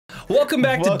Welcome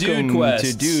back to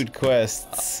DudeQuests. To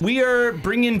DudeQuests. We are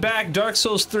bringing back Dark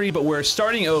Souls 3, but we're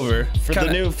starting over For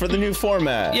the new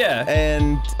format. Yeah.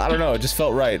 And I don't know, it just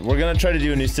felt right. We're gonna try to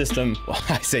do a new system. Well,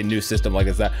 I say new system like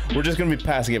it's that. We're just gonna be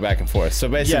passing it back and forth. So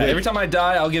basically, yeah, every time I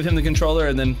die, I'll give him the controller,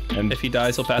 and then if he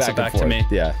dies, he'll pass it back to me.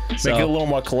 Yeah. So, make it a little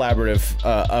more collaborative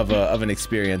of an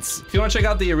experience. If you want to check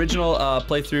out the original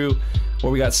playthrough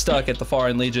where we got stuck at the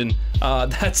Foreign Legion,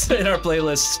 that's in our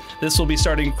playlists. This will be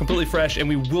starting completely fresh, and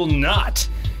we will not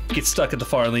get stuck at the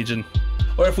Foreign Legion.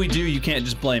 Or if we do, you can't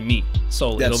just blame me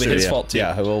solely. It'll be his fault too.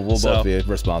 Yeah, we'll both be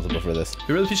responsible for this.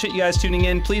 We really appreciate you guys tuning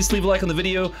in. Please leave a like on the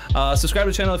video. Subscribe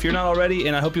to the channel if you're not already,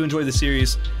 and I hope you enjoy the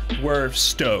series. We're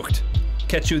stoked.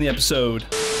 Catch you in the episode.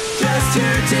 Just two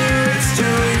dudes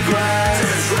doing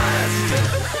quests.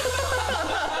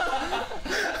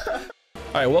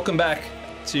 Alright, welcome back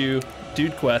to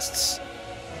DudeQuests.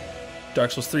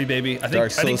 Dark Souls 3, baby. I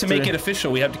think to make it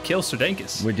official, we have to kill Sir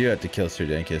Dankous. We do have to kill Sir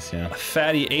Dankous, yeah. A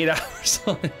fatty 8 hours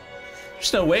on him.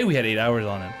 There's no way we had 8 hours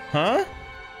on him. Huh?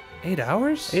 8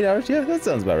 hours? 8 hours? Yeah, that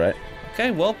sounds about right.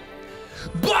 Okay, well,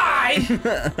 bye!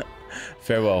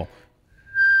 Farewell.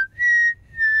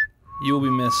 You will be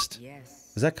missed.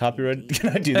 Is that copyrighted? Can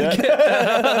I do that?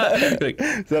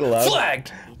 Is that allowed?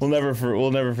 Flagged! We'll never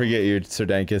forget you, Sir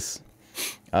Dankous.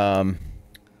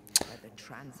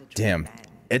 Damn.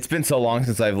 It's been so long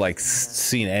since I've like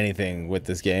seen anything with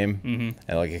this game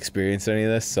and like experienced any of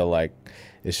this, so like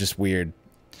it's just weird.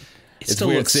 It still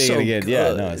looks seeing so it again. good.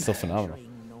 Yeah, no, it's still phenomenal.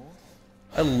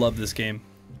 I love this game.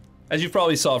 As you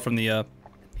probably saw from the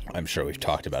I'm sure we've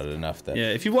talked about it enough that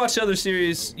yeah, if you watched the other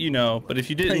series, you know, but if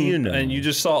you didn't You know. and you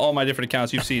just saw all my different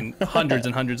accounts, you've seen hundreds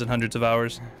and hundreds and hundreds of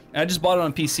hours. And I just bought it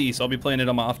on PC, so I'll be playing it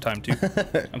on my off time too.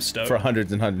 I'm stoked. for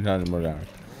hundreds and hundreds and hundreds more hours.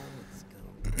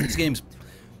 This game's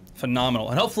phenomenal,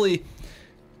 and hopefully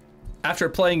after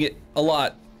playing it a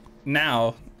lot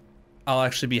now, I'll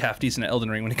actually be half decent at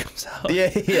eldenring when it comes out.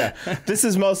 Yeah, yeah. This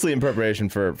is mostly in preparation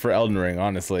for Elden Ring,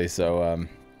 honestly. So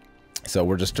so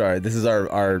we're just trying. This is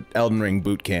our Elden Ring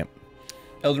boot camp.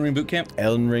 Elden Ring boot camp.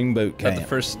 Elden Ring boot camp.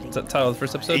 Is that the title of the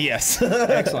first episode? Yes.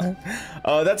 Excellent.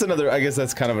 That's another. I guess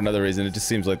that's kind of another reason. It just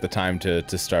seems like the time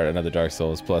to start another Dark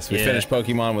Souls. Plus, we finished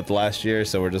Pokemon with last year,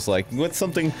 so we're just like, what's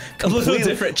something completely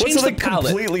different? What's Change the something palette.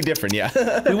 completely different?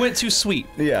 Yeah. We went too sweet.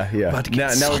 Yeah, yeah. About to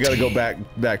get Now we gotta salty. go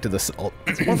back to the salt.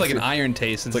 It's more of like an iron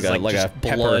taste. It's like like, a just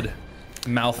pepper. blood,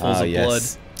 mouthfuls of yes. blood.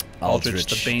 Aldrich,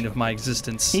 the Aldrich. bane of my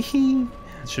existence.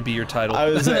 It should be your title. I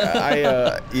was,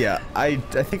 yeah, I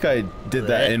think I did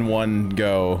that in one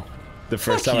go the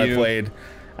first Fuck time you. I played.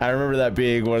 I remember that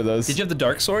being one of those. Did you have the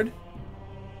dark sword?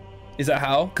 Is that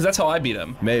how? Because that's how I beat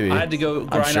him. Maybe. I had to go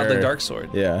grind out the dark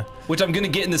sword. Yeah. Which I'm gonna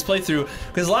get in this playthrough.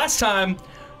 Because last time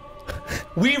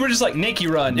we were just like Nikki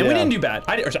run, and we didn't do bad.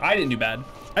 I didn't do bad.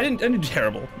 I didn't do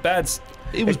terrible.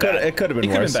 It was bad. It could have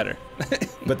been worse. It could have been better.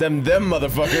 But them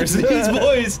motherfuckers. These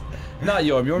boys. Not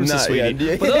Yorm's a sweetie.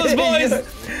 Yeah. But those boys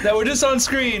that were just on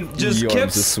screen just Yorm's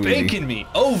kept a sweetie. spanking me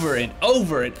over and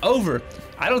over and over.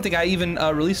 I don't think I even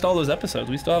released all those episodes.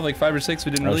 We still have like 5 or 6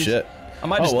 we didn't release. Shit. I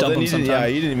might just dump them sometime. Yeah,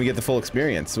 you didn't even get the full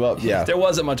experience. Well, yeah. There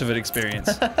wasn't much of an experience.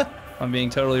 I'm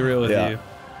being totally real with you.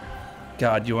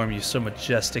 God, Yorm, you're so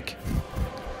majestic.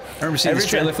 I remember seeing this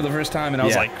trailer for the first time and I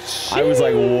was like, shit. I was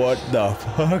like, what the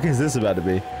fuck is this about to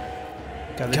be?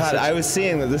 God, I was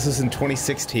seeing that this was in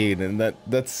 2016, and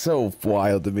that's so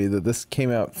wild to me that this came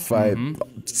out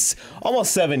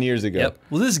almost 7 years ago. Yep.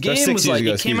 Well, this game was like,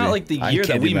 it came out like the year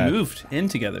that we moved in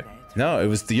together. No, it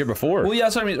was the year before. Well, yeah,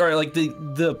 that's what I mean. All right, like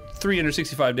the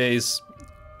 365 days,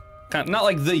 kind of, not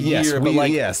like the Yes, year, but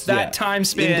like that time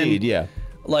span. Indeed, yeah.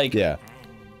 Like,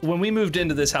 when we moved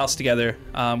into this house together,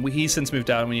 he's since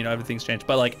moved out, and you know everything's changed.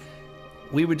 But like,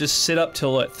 we would just sit up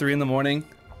till what, 3 in the morning.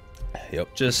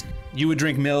 Yep. Just, you would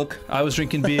drink milk, I was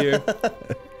drinking beer.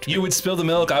 You would spill the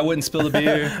milk, I wouldn't spill the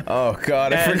beer. Oh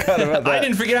god, I forgot about that. I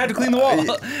didn't forget I had to clean the wall.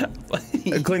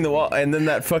 Clean the wall, and then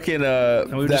that fucking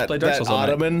we would just play Dark Souls all night.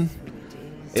 ottoman.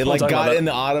 It like got in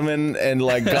the ottoman and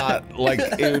like got like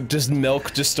it just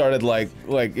milk just started like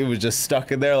it was just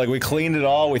stuck in there. Like we cleaned it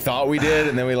all, we thought we did,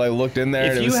 and then we like looked in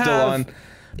there and it was still on.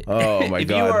 Oh my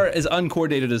god. If you are as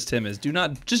uncoordinated as Tim is,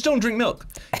 just don't drink milk.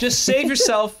 Just save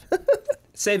yourself.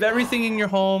 Save everything in your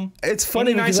home. It's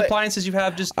funny Any nice because appliances you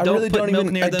have, just I don't really put don't milk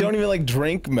even, near I them. don't even like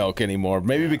drink milk anymore.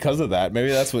 Maybe because of that. Maybe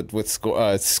that's what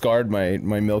scarred my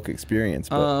milk experience.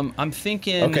 But. I'm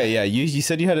thinking. Okay, yeah. You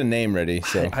said you had a name ready,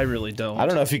 so I really don't. I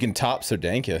don't know if you can top Sir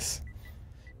Dankous.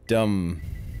 Dumb.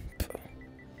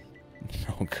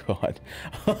 Oh god.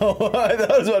 I thought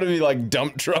it was about to be like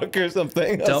dump truck or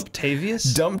something.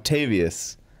 Dumptavious?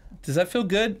 Dumptavious. Does that feel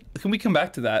good? Can we come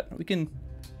back to that? We can.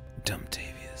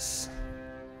 Dumptavious.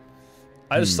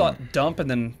 I just thought dump, and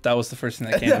then that was the first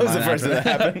thing that came. That was the first thing that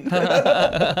happened.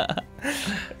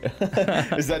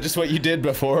 Is that just what you did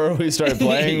before we started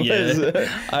playing? Yeah.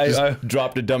 I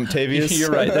dropped a Dumptavious.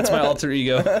 You're right. That's my alter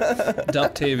ego,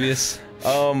 Dumptavious.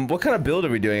 What kind of build are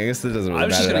we doing? I guess that doesn't really matter. I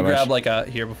was just gonna grab like a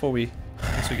here before we,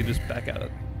 so we could just back out.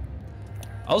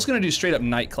 I was gonna do straight up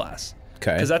knight class.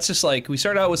 Okay. Because that's just like we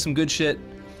start out with some good shit,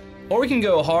 or we can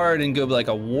go hard and go like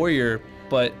a warrior,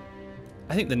 but.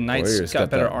 I think the knight's got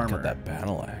better armor. Got that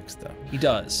battle axe though. He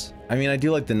does. I mean, I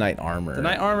do like the knight armor. The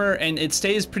knight armor, and it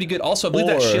stays pretty good. Also, I believe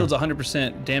that shield's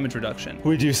 100% damage reduction.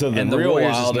 We do something real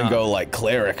wild and go like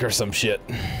cleric or some shit.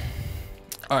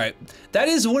 All right, that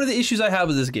is one of the issues I have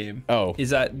with this game. Oh, is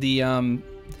that the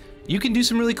you can do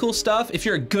some really cool stuff if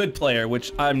you're a good player,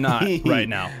 which I'm not right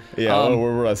now. Yeah,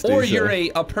 we're rusty. Or you're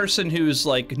a person who's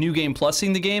like new game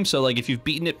plusing the game, so like if you've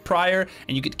beaten it prior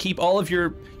and you could keep all of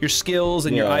your skills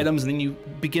and your items, and then you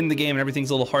begin the game and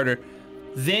everything's a little harder,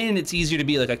 then it's easier to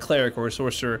be like a cleric or a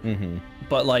sorcerer.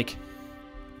 But like,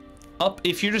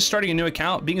 if you're just starting a new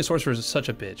account, being a sorcerer is such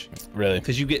a bitch. Really?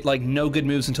 Because you get like no good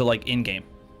moves until like in game.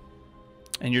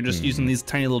 And you're just using these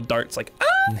tiny little darts, like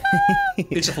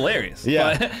it's just hilarious.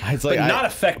 Yeah, but, like not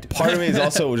effective. Part of me is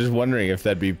also just wondering if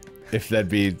that'd be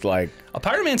like a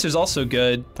pyromancer is also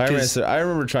good. Pyromancer, I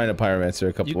remember trying a pyromancer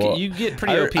a couple. You get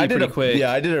pretty OP pretty quick.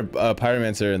 Yeah, I did a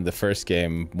pyromancer in the first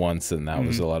game once, and that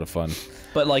was a lot of fun.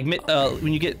 But like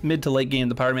when you get mid to late game,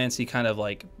 the pyromancy kind of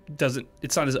like doesn't.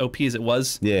 It's not as OP as it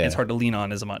was. Yeah, it's hard to lean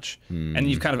on as much, and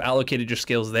you've kind of allocated your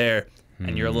skills there.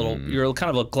 And you're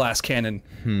kind of a glass cannon.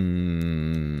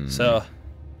 So,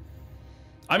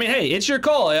 I mean, hey, it's your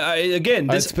call. Again,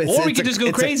 or we could just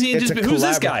go crazy and just be, who's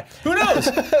this guy? Who knows?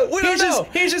 We don't know.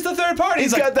 He's just the third party.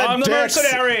 He's like, got that I'm the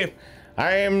mercenary.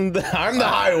 I'm the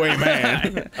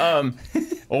highwayman.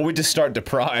 Or we just start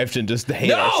deprived and just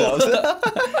hate ourselves.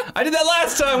 I did that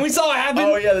last time. We saw it happen.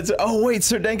 Oh yeah, oh wait,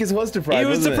 Sir Dankous was deprived. He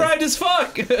was deprived as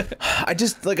fuck.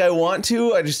 I want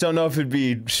to. I just don't know if it'd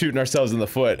be shooting ourselves in the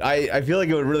foot. I feel like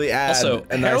it would really add. Also,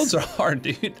 heralds are hard,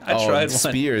 dude. I tried one.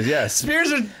 Spears, yes.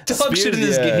 Spears are dog shit in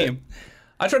this game.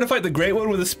 I tried to fight the Great One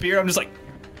with a spear. I'm just like.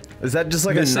 Is that just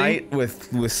like a knight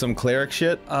with some cleric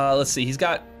shit? Let's see.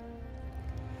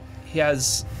 He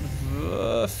has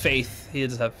faith. He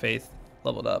does have faith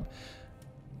leveled up.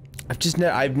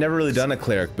 I've never really done a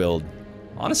cleric build.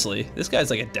 Honestly, this guy's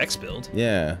like a dex build.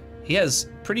 Yeah. He has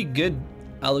pretty good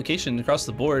allocation across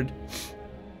the board.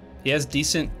 He has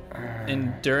decent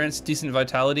endurance, decent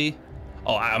vitality.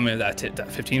 Oh, I mean that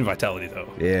 15 vitality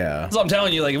though. Yeah. That's what I'm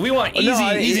telling you. Like, if we want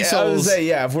easy souls. I would say,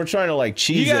 yeah, if we're trying to like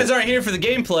cheese you guys aren't here for the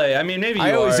gameplay. I mean, maybe you are.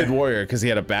 I always did warrior because he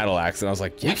had a battle axe, and I was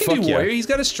like, yeah, you can do warrior. He's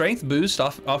got a strength boost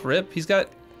off rip. He's got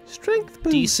strength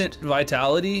boost. Decent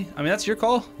vitality. I mean, that's your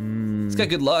call. He's got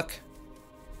good luck.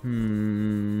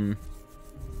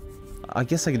 I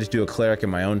guess I could just do a cleric in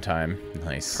my own time.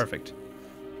 Nice. Perfect.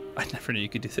 I never knew you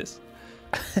could do this.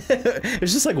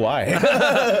 It's just like,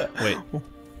 why? Wait.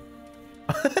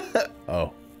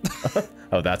 Oh.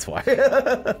 Oh, that's why.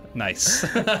 Nice.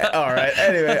 All right.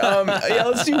 Anyway, yeah,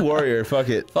 let's do warrior. Fuck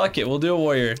it. Fuck it. We'll do a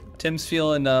warrior. Tim's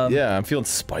feeling. Yeah, I'm feeling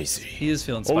spicy. He is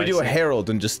feeling spicy. Or we do a herald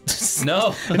and just.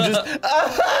 No. And just.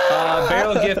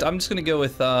 Barrel gift. I'm just gonna go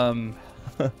with the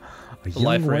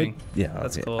life ring. Yeah,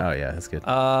 that's cool. Oh yeah, that's good.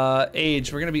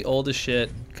 Age. We're gonna be old as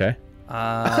shit. Okay.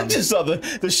 I just saw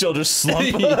the shoulder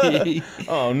slump.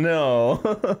 Oh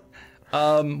no.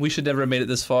 We should never have made it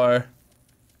this far.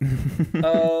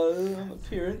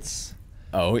 Appearance.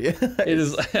 Oh yeah. It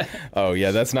is. Oh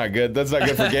yeah, that's not good. That's not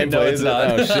good for gameplay, no, it's is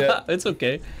not. it? Oh shit. It's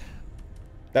okay.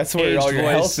 That's where all your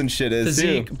health and shit is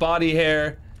physique, too. body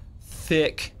hair,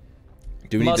 thick,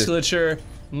 musculature,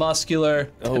 muscular.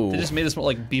 Oh. They just made us more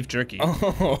like beef jerky.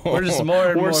 Oh. We're just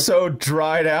more and more. We're so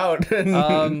dried out.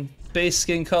 Base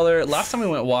skin color. Last time we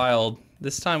went wild.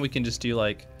 This time we can just do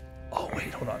like. Oh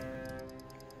wait, hold on.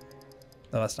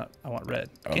 No, that's not. I want red.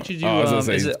 Can't you do?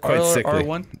 Is it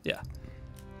R1? Yeah.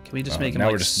 Can we just make him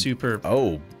like super?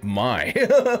 Oh my.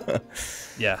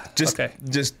 Yeah. Just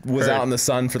was out in the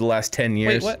sun for the last 10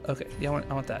 years. Wait, what? Okay. Yeah,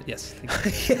 I want that. Yes.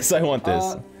 Yes, I want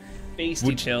this. Face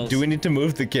details. Do we need to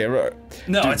move the camera?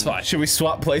 No, it's fine. Should we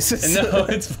swap places? No,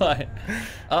 it's fine.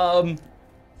 I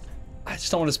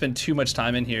just don't want to spend too much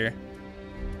time in here.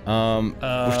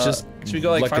 Should we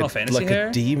go like Final Fantasy hair?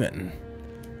 Like a demon.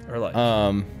 Or like.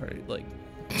 Or like.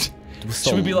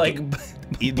 Should we be like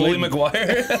Bully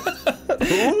Maguire?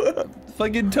 Who?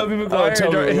 Fucking Tobey Maguire. Oh,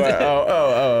 Tobey Maguire.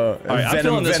 Oh. Right,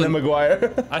 Venom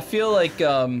Maguire. I feel like,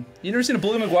 you never seen a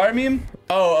Bully Maguire meme?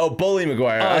 Oh, Bully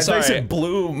Maguire. I thought you said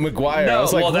Blue Maguire. No, I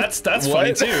was like, well, that's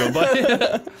funny too.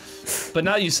 But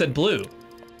now you said blue.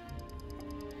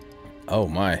 Oh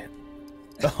my.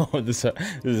 Oh, this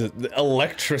is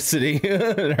electricity.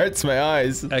 It hurts my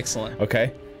eyes. Excellent.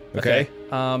 Okay. Okay.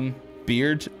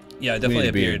 Beard. Yeah, definitely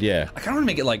a beard. Yeah. I kind of want to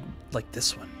make it like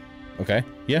this one. Okay.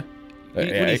 Yeah. What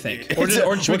do you think?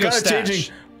 Or should we go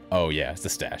stash? Oh yeah, it's the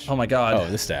stash. Oh my god. Oh,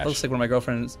 the stash. That looks like one of my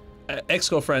girlfriend's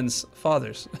ex-girlfriend's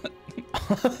fathers.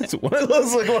 It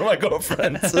looks like one of my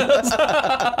girlfriends.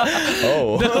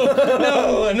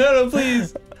 Oh. No,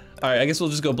 please. All right, I guess we'll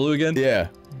just go blue again. Yeah.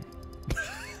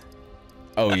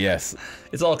 Oh yes.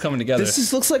 It's all coming together. This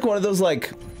just looks like one of those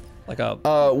like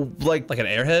a like an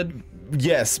airhead.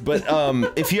 Yes, but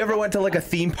if you ever went to like a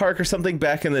theme park or something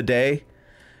back in the day,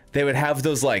 they would have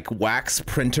those like wax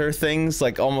printer things,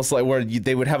 like almost like where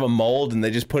they would have a mold and they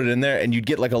just put it in there, and you'd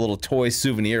get like a little toy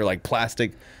souvenir, like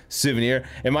plastic souvenir.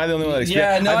 Am I the only one that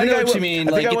experienced? Yeah, no, I know what you mean.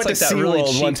 I think I went to that really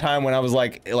SeaWorld cheap one time when I was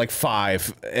like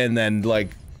 5, and then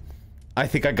like I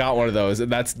think I got one of those,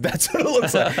 and that's what it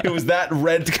looks like. It was that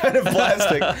red kind of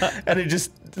plastic, and it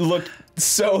just looked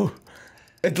so.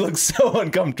 It looks so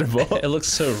uncomfortable. It looks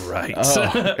so right.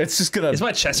 It's just gonna. Is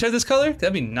my chest hair this color?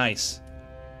 That'd be nice.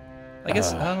 I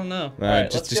guess I don't know. All right,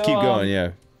 just keep going.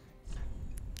 Yeah.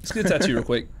 Let's get a tattoo real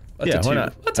quick. A Yeah, tattoo. why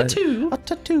not? A tattoo. A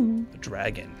tattoo. A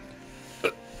dragon.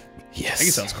 Yes. I think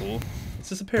it sounds cool. Is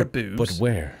this a pair of boobs? But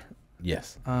where?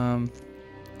 Yes. The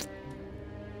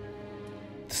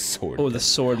sword. Oh, the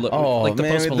sword. Oh, like the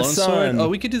man, Post with the Malone sword. sun. Oh,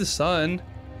 we could do the sun.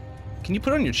 Can you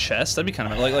put it on your chest? That'd be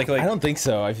kind of like. I don't think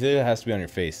so. I feel it has to be on your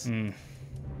face. I mean,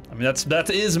 that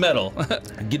is metal.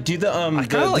 Do the like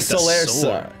the Solaire sword.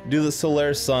 sun. Do the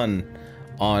Solaire sun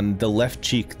on the left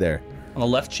cheek there. On the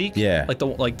left cheek? Yeah. Like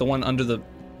the one under the.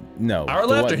 No. Our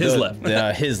left or his left?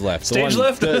 His left. Stage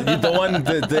left?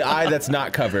 The eye that's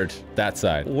not covered. That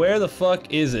side. Where the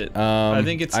fuck is it? I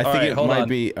think it's. I think it hold might on.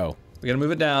 be. Oh. We gotta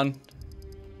move it down.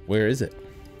 Where is it?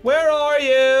 Where are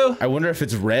you? I wonder if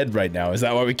it's red right now. Is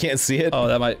that why we can't see it? Oh,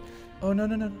 that might. Oh no.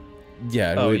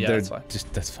 Yeah. Oh yeah, that's fine.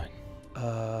 That's fine.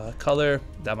 Color.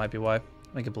 That might be why.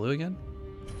 Make it blue again.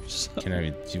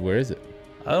 Where is it?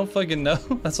 I don't fucking know.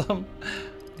 That's all. I'm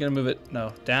gonna move it.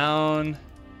 No, down.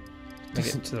 Make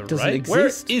it to the right. Where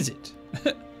is it?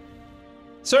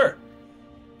 Sir!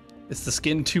 Is the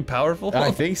skin too powerful? I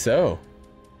think so.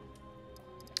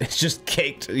 It's just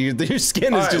caked. Your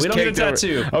skin is just caked. We don't need a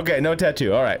tattoo. Okay, no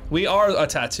tattoo. All right. We are a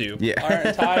tattoo. Yeah. Our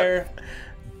entire...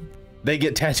 They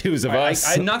get tattoos of us.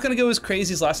 I'm not gonna go as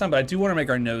crazy as last time, but I do want to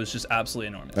make our nose just absolutely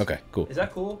enormous. Okay, cool. Is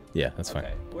that cool? Yeah, that's fine.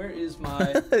 Okay, where is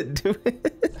my... Do we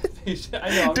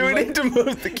need to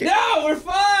move the camera? No, we're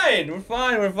fine! We're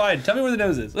fine. Tell me where the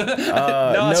nose is.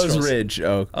 Nose ridge.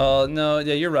 Oh. Oh, no,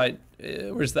 yeah, you're right.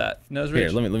 Where's that? Nose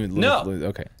ridge? Here, let me. No!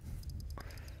 Okay.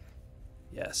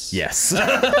 Yes. Yes. You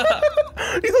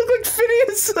look like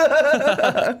Phineas!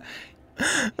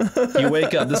 You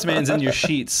wake up, this man's in your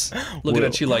sheets, looking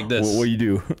at you like this. What do you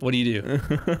do? What do you do?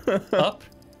 Up?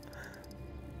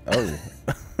 Oh.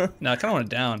 No, I kind of want it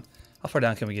down. How far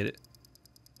down can we get it?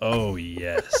 Oh,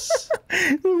 yes.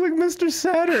 You look like Mr.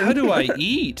 Saturn. How do I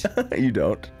eat? You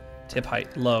don't. Tip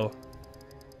height, low.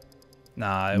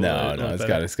 Nah, No,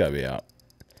 it's gotta be out.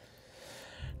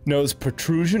 Nose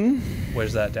protrusion.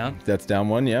 Where's that down? That's down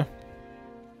one, yeah.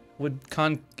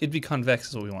 It'd be convex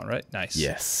is what we want, right? Nice.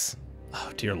 Yes.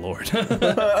 Oh, dear Lord.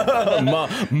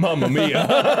 Mamma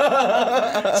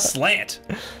mia. Slant.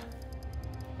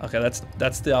 Okay,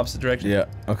 that's the opposite direction. Yeah,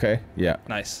 okay, yeah.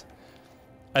 Nice.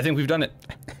 I think we've done it.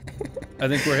 I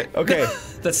think we're okay.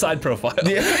 That's side profile.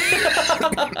 Yeah.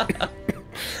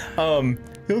 You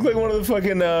look like one of the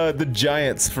fucking the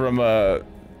giants from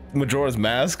Majora's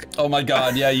Mask. Oh my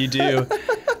god, yeah, you do.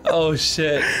 Oh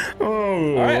shit.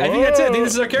 Oh. Alright, I think that's it. I think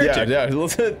this is our character. Yeah,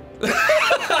 let's hit.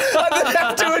 I didn't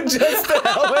have to adjust the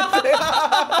helmet.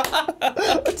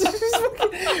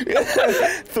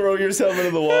 Throw yourself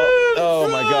into the wall. Oh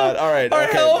my god. Alright,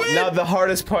 okay. Helmet. Now the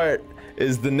hardest part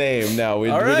is the name. Now we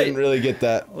didn't really get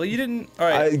that. Well, you didn't.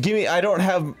 Alright. I don't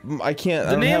have. I can't.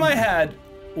 The name I had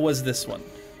was this one.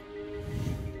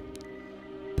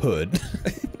 Pud.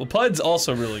 Well, Pud's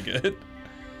also really good.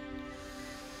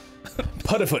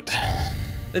 Puddifoot.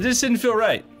 It just didn't feel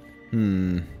right.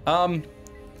 Trying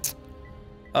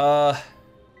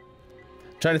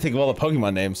to think of all the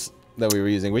Pokemon names that we were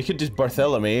using. We could just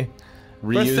Barthélemy.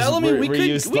 Barthélemy, we could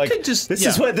just. This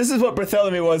is what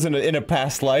Barthélemy was in a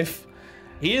past life.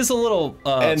 He is a little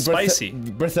spicy.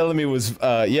 Barthélemy was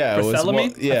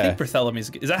Barthélemy? Yeah. I think Barthellemy's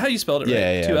good. Is that how you spelled it? Right?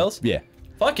 Yeah. 2 L's? Yeah.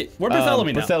 Fuck it. We're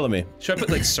Barthélemy now. Barthélemy. Should I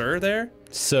put like Sir there?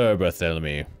 Sir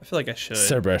Berthelemy. I feel like I should.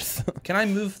 Sir Berth. Can I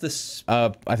move this? I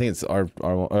think it's R1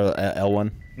 or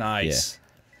L1. Nice. Yeah.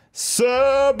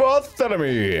 Sir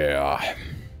Barthélemy.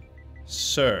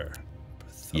 Sir.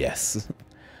 Yes.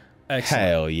 Excellent.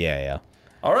 Hell yeah.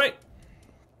 All right.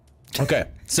 Okay,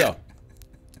 so.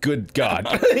 Good God,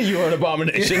 you are an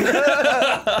abomination.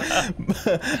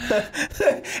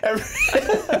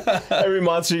 every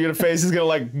monster you're gonna face is gonna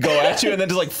like go at you and then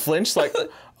just like flinch, like,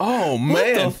 oh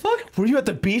man, what the fuck? Were you at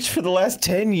the beach for the last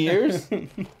 10 years? Like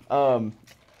one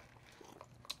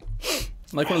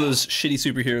of those shitty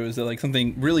superheroes that like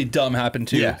something really dumb happened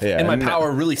to, yeah, and my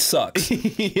power really sucks.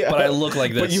 Yeah. But I look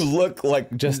like this. But you look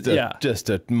like just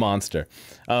a monster.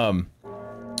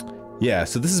 Yeah,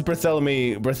 so this is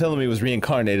Berthellemy. Berthellemy was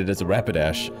reincarnated as a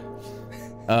Rapidash.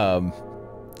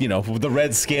 You know, with the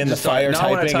red skin, the fire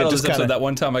typing. I titled this episode, that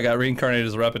one time I got reincarnated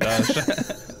as a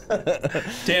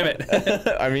Rapidash. Damn it.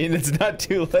 I mean, it's not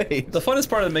too late. The funnest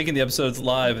part of making the episodes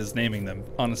live is naming them,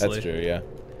 honestly. That's true, yeah.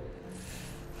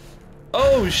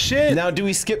 Oh, shit! Now, do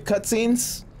we skip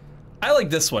cutscenes? I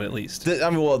like this one at least. I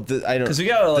mean, well, I don't. Because we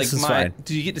gotta like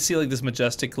do you get to see like this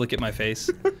majestic look at my face?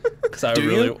 Because I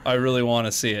really want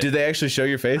to see it. Do they actually show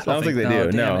your face? I don't think they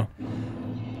do. No.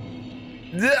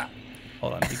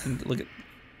 Hold on, you can look at.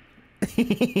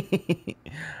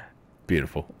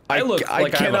 Beautiful. I look. I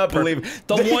cannot believe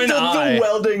the one eye. The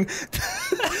welding.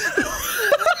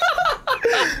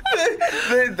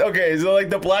 Okay, so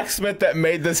like the blacksmith that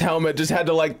made this helmet just had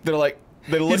to like they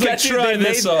look at you. They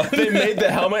made the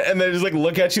helmet and they just like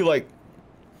look at you like.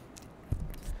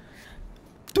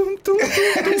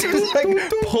 Just like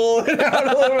pull it out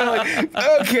a little bit.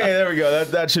 Like, okay, there we go.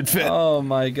 That should fit. Oh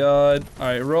my god! All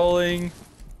right, rolling.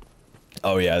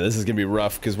 Oh yeah, this is gonna be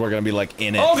rough because we're gonna be like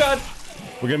in it. Oh god!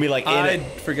 We're gonna be like in it. I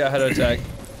forgot how to attack.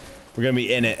 We're gonna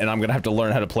be in it, and I'm gonna have to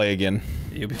learn how to play again.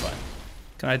 You'll be fine.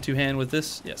 Can I two-hand with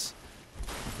this? Yes.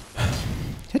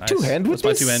 Hit two-hand with this?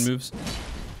 What's my two-hand moves?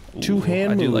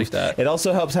 Two-hand moves. I do like that. It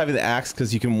also helps having the axe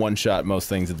because you can one-shot most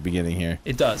things at the beginning here.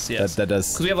 It does, yes. That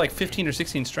does. Because we have like 15 or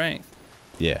 16 strength.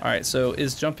 Yeah. All right, so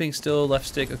is jumping still left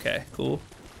stick? Okay, cool.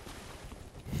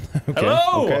 Okay.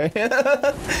 Hello! Okay.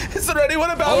 Is there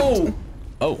anyone about? Oh!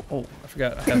 Oh, I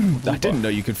forgot. I didn't know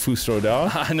you could Fustro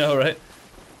Da. I know, right?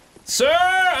 Sir,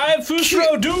 I have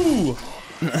Fustro Do!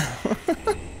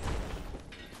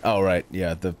 Oh, right.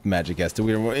 Yeah, the magic has to.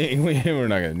 We're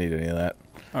not gonna need any of that.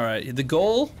 Alright, the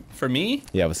goal for me.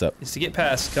 Yeah, what's up? Is to get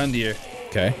past Gundyr.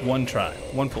 Okay. One try.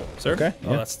 One pull. Sir? Okay.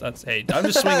 Oh, yeah. that's. Hey, I'm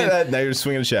just swinging. Now you're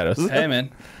swinging the shadows. Hey,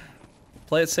 man.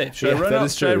 Play it safe. Should I run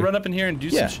up? Should I run up in here and do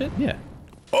some shit? Yeah.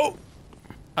 Oh!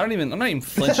 I'm not even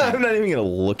flinching. I'm not even gonna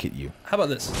look at you. How about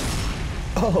this?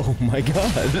 Oh my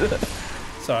god.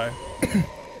 Sorry.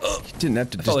 You didn't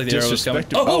have to just like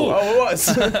disrespect him. Oh, it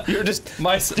was. You were just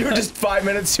 5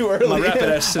 minutes too early. My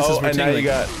Rapidash senses were tingling.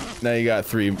 Now you got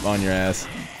 3 on your ass.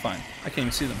 Fine. I can't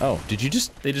even see them. Oh, did you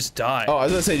just? They just die. Oh, I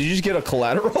was gonna say, did you just get a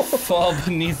collateral? Fall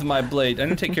beneath my blade. I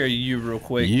need to take care of you real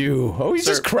quick. You? Oh, he's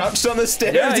just crouched on the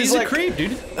stairs. Yeah, he's like, a creep,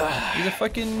 dude.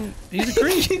 He's a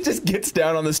creep. He just gets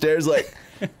down on the stairs like.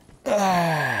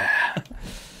 Parry,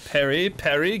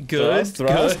 good, thrust.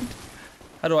 good.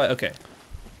 How do I? Okay.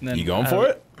 And then, you going for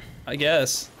it? I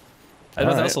guess. I have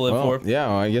nothing else to live for. Yeah,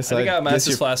 well, I guess I think I have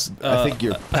Master's Flask. I think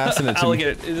you're passing it to me.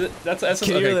 Is it? That's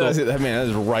okay, cool. cool. I mean, that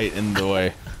is right in the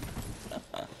way.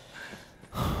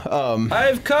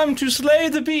 I've come to slay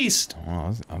the beast.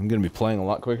 Oh, I'm gonna be playing a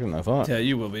lot quicker than I thought. Yeah,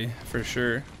 you will be for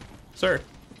sure, sir.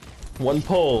 One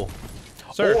pull,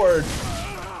 sir. Or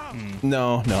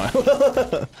no.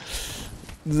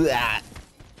 That.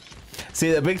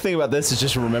 See, the big thing about this is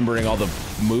just remembering all the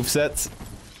movesets.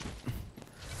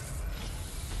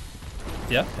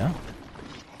 Yeah. Yeah.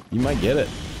 You might get it.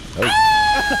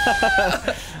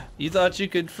 Oh. You thought you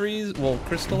could freeze? Well,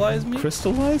 crystallize me?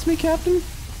 Crystallize me, Captain?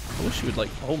 I wish you would like.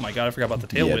 Oh my god, I forgot about the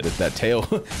tail whip. That tail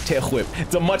whip.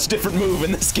 It's a much different move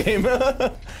in this game.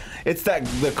 It's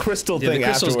the crystal thing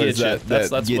afterwards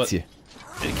that gets you.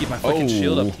 Didn't keep my fucking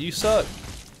shield up. You suck.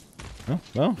 Oh,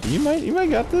 well, you might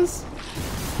got this.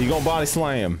 You gonna body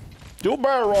slam? Do a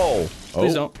barrel roll.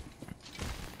 Please don't.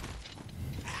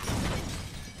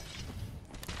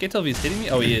 Can't tell if he's hitting me.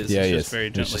 Oh, he is. Yeah, he's he just is. very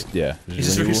gently. He's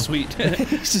just very sweet.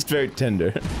 He's just very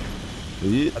tender. I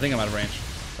think I'm out of range.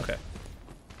 Okay.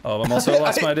 Oh, I'm also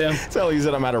lost my damn. It's like you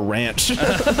said I'm at a ranch.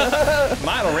 I'm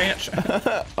at a ranch.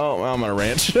 Oh, I'm at a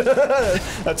ranch.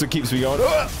 That's what keeps me going.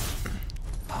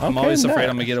 I'm always afraid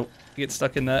I'm gonna get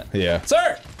stuck in that. Yeah.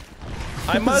 Sir!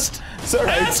 I must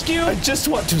ask you! I just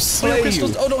want to slay you.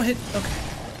 Oh, don't hit. Okay.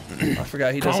 I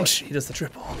forgot he does the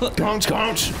triple.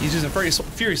 Conch. He's using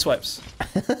fury swipes.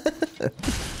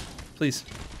 Please.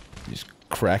 He's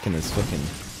cracking his fucking...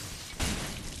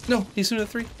 No, he's doing the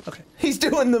 3. Okay. He's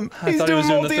doing them. He's doing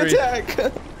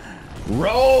multi-attack.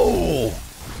 Roll!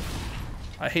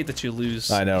 I hate that you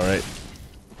lose. I know, right?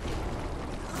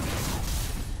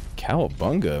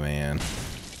 Cowabunga, man.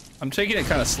 I'm taking it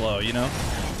kind of slow, you know.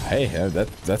 Hey,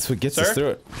 that's what gets us through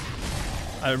it.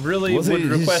 I really would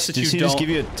request that you don't. Did he just give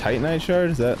you a Titanite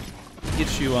shard? Is that?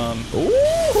 Gets you Ooh!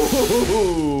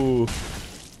 I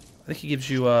think he gives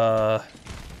you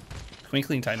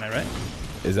Twinkling Titanite, right?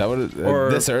 Is that what it? Or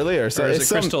this early or so? Or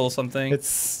is it crystal or something?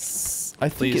 It's. I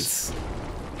think it's.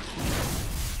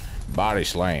 Body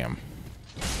slam.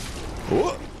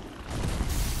 Whoa!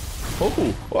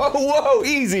 Whoa! Whoa!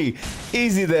 Easy,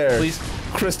 easy there. Please.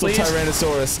 Crystal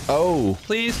Tyrannosaurus. Oh.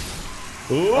 Please.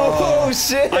 Oh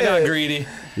shit! I got greedy.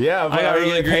 Yeah, but I got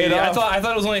really greedy. I thought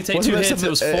it was only take 2 hits. It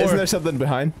was 4. Isn't there something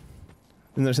behind?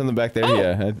 Isn't there something back there? Oh.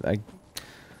 Yeah.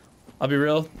 I'll be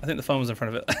real. I think the phone was in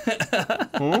front of it.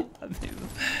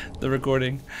 The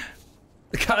recording.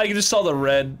 I just saw the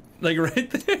red, like right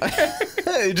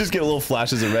there. You just get little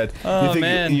flashes of red. Oh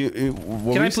man!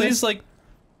 Can I please like?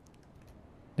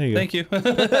 There you go. Thank you.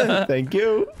 Thank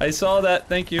you. I saw that.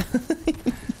 Thank you.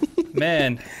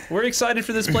 Man, we're excited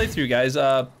for this playthrough, guys.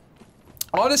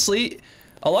 Honestly,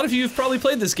 a lot of you have probably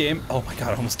played this game. Oh my god,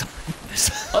 I almost died.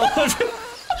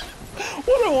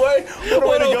 What a way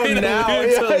to go now.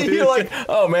 Yeah, you're like,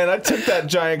 oh man, I took that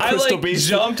giant crystal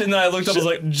beast. I jumped and then I looked up, I was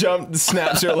like, jumped,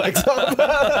 snaps your legs up.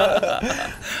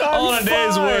 All in a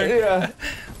day's work. Yeah.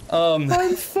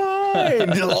 I'm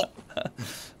fine.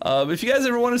 If you guys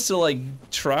ever want us to like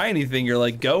try anything or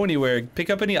like go anywhere, pick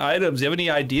up any items, you have any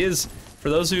ideas for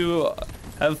those who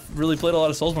have really played a lot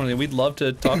of Soulsborne, we'd love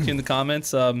to talk to you in the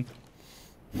comments. It's one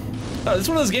of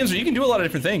those games where you can do a lot of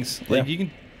different things. Like you can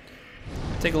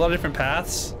take a lot of different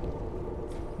paths.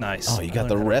 Nice. Oh, you got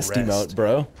the rest emote,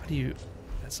 bro. How do you?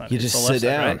 That's not. You just sit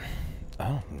down. Right? I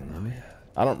don't remember.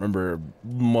 I don't remember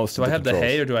most of the controls. Do I have the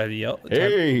hey or do I have the yell?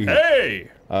 Hey!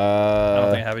 Hey! I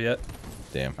don't think I have it yet.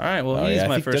 Damn. All right, well, he's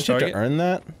my first target. Don't you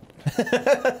have to earn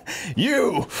that?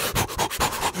 You!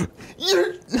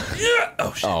 Yeah!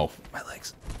 Oh, shit. Oh. My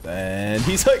legs. And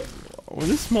he's like, oh,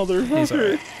 this motherfucker. He's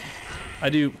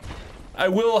alright. I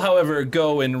will, however,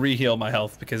 go and re-heal my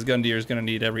health because Gundyr is gonna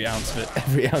need every ounce of it.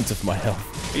 Every ounce of my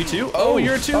health. You too? Oh,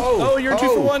 you're a 2. Oh, you're a 2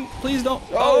 for 1. Please don't.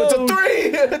 Oh, it's a 3!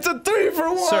 It's a 3 for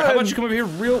 1! Sir, how about you come over here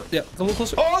real... Yeah, come a little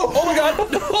closer. Oh! Oh my god!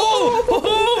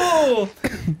 Oh!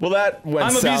 Well, that went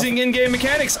I'm south. abusing in-game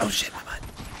mechanics. Oh shit, my butt.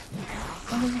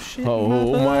 Oh shit,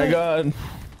 oh my god.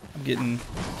 I'm getting...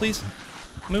 Please,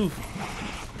 move.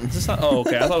 Is this not... Oh,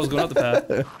 okay, I thought I was going up the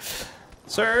path.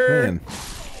 Sir! Man.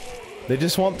 They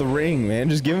just want the ring, man.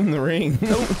 Just give him the ring.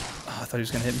 Nope. Oh, I thought he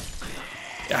was gonna hit me.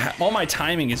 All my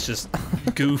timing is just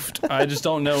goofed. I just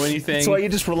don't know anything. That's why you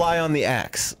just rely on the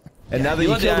axe. And now that you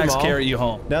let killed the axe them all, carry you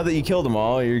home. Now that you killed them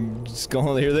all, you're just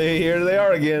going. Here they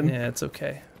are again. Yeah, it's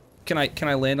okay. Can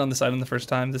I land on this item the first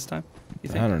time? This time? You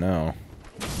think? I don't know.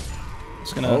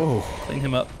 Just gonna clean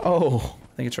him up. Oh.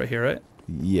 I think it's right here, right?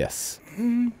 Yes.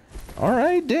 All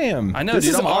right. Damn. I know. This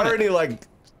dude, is already like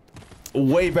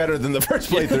way better than the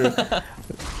first playthrough.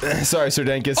 Sorry, Sir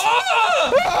Dankous.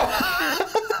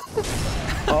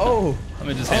 Oh! Let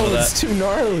me just handle that. Oh, it's too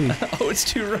gnarly. Oh, it's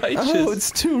too righteous. Oh, it's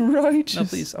too righteous. No,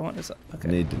 please, I want this. Okay.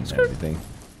 They didn't have anything.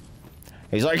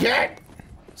 He's like, yeah!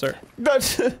 Sir.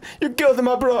 You killed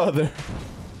my brother.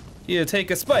 You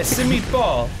take a spicy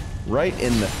meatball. Right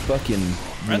in the fucking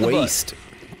waist.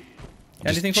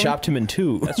 Anything chopped him in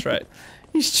 2. That's right.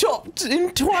 He's chopped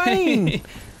in twain.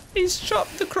 He's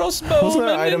chopped the crossbow. Wasn't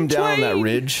there an item down that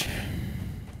ridge?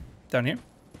 Down here?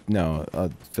 No,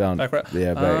 found. Back right.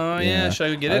 Yeah, back. Oh yeah, should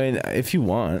I go get it? I mean, if you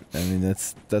want. I mean,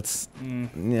 that's.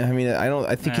 Yeah, I mean,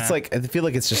 I think it's like. I feel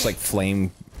like it's just like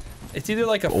flame. It's either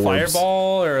like a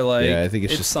fireball or like. Yeah, I think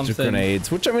it's just something. Grenades,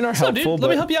 which I mean are helpful. Dude, let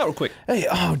me help you out real quick. Hey,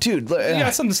 oh, dude, you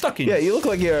got something stuck in you. Yeah, you look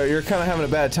like you're kind of having a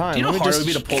bad time. Do you know how hard it would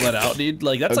be to pull that out, dude?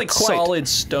 Like that's like solid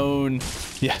stone.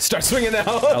 Yeah, start swinging now.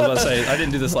 I was about to say I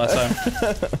didn't do this last time.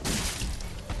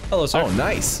 Hello, sir. Oh,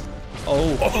 nice.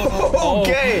 Oh.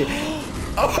 Okay.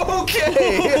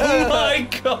 Okay. Oh my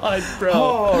god, bro.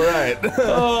 All right.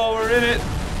 Oh, we're in it.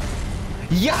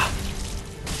 Yeah.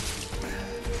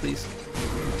 Please.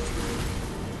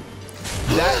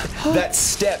 That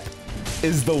step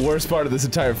is the worst part of this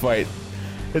entire fight.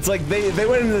 It's like they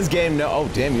went into this game now. Oh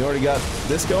damn, you already got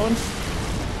this going?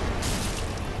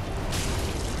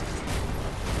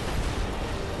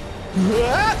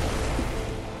 What?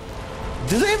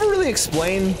 Do they ever really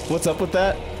explain what's up with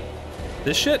that?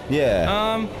 This shit?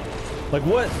 Yeah. Like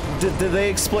what? Did they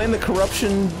explain the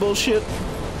corruption bullshit?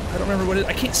 I don't remember what it is.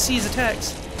 I can't see his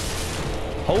attacks.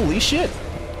 Holy shit.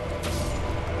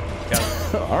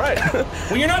 Alright.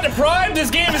 When you're not deprived,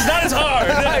 this game is not as hard!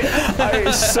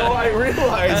 So I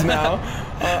realize now.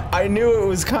 I knew it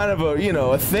was kind of a, you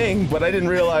know, a thing, but I didn't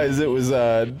realize it was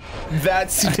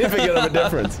that significant of a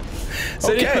difference.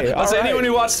 So Okay, anyone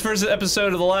who watched the first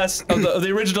episode of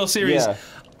the original series, Yeah.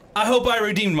 I hope I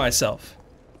redeemed myself.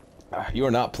 You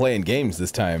are not playing games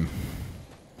this time.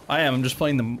 I am. I'm just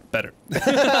playing them better.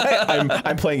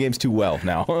 I'm playing games too well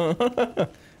now.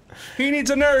 He needs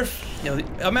a nerf. You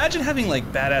know, imagine having like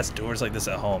badass doors like this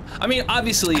at home. I mean,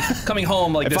 obviously, coming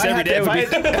home like this every day would be.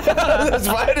 If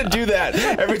I had to do that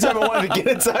every time I wanted to get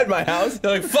inside my house,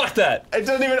 they're like, fuck that. it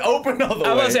doesn't even open all the way.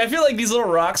 I was gonna say, I feel like these little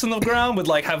rocks on the ground would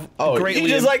like have greatly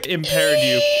just, like, impaired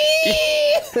you.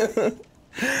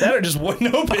 That or just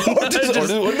wouldn't open. Or just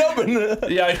wouldn't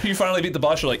open. Yeah, you finally beat the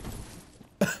boss. You're like,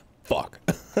 fuck.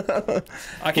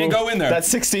 I can't go in there. That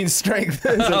 16 strength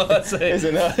I need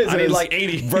as like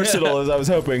 80. versatile as I was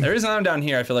hoping. There is another down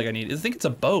here I feel like I need. I think it's a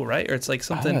bow, right? Or it's like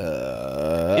something.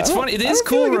 It's funny. It I is don't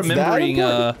feel cool like it's remembering.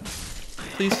 that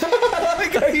Please.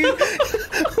 Like,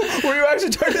 were you actually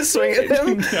trying to swing at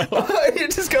him? No. You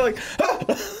just go like,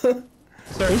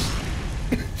 Sir.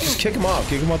 just kick him off.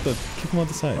 Kick him off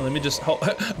the side. Let me just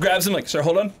grabs him like, sir,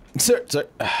 hold on. Sir.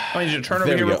 I need you to turn over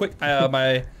There here we real go. quick.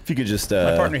 My If you could just.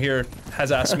 my partner here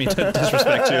has asked me to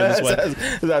disrespect you in this way.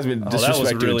 Has asked me to Oh, that was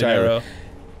disrespect you really entirely. narrow.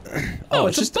 Oh,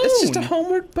 it's a bone. It's just a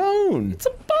homeward bone. It's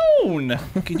a bone.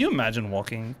 Can you imagine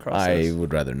walking across I this?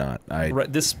 would rather not.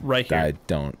 This right here. I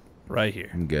don't. Right here.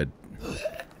 I'm good.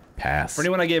 Pass. For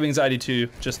anyone I gave anxiety to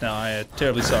just now, I am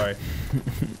terribly sorry.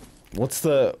 What's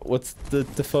the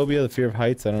phobia? The fear of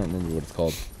heights? I don't remember what it's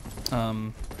called. I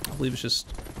believe it's just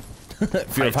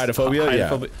Fear of heightophobia? Yeah.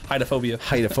 Heightophobia.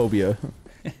 Heightophobia.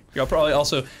 You're probably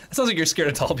also. It sounds like you're scared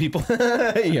of tall people.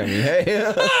 Yeah, I mean,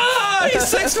 hey. Ah, he's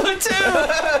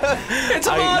 6'2". It's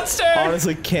a monster.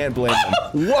 Honestly, can't blame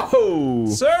him. Whoa,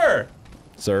 Sir.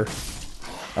 sir.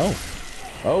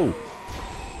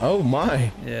 Oh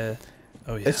my. Yeah.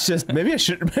 Oh yeah. It's just maybe I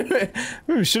should. Maybe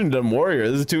we shouldn't have done warrior.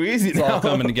 This is too easy It's now. all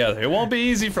coming together. It won't be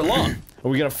easy for long. Are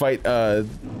we gonna fight the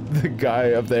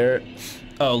guy up there?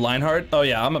 Oh, Lionheart. Oh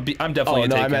yeah, I'm definitely. Oh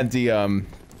no, taken. I meant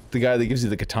the guy that gives you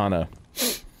the katana.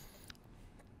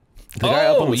 The guy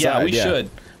up on the yeah, side, we should.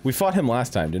 We fought him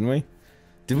last time, didn't we?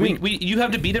 Did we? You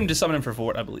have to beat him to summon him for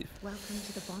fort, I believe. Welcome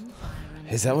to the bonfire.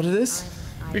 Is that what it is?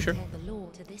 Pretty sure. The law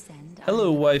to this end.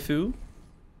 Hello, waifu.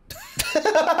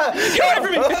 Get away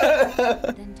from me!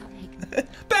 Then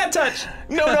take Bad touch.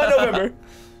 No, not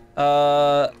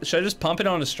November. Should I just pump it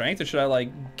on his strength, or should I like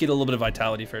get a little bit of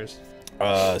vitality first?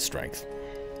 Strength.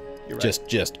 You're right.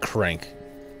 Just crank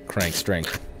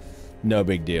strength. No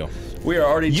big deal. We are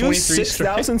already 23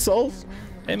 6,000 souls?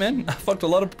 Hey man, I fucked a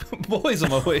lot of boys on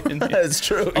my way in here. That's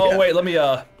true. Oh yeah. wait, let me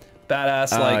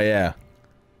badass like. Oh yeah.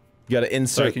 You gotta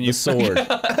insert can the you- sword.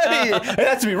 It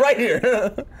has to be right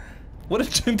here. What a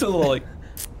gentle little like.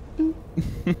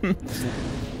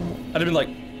 I'd have been like.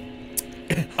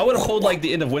 I would have pulled like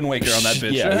the end of Wind Waker on that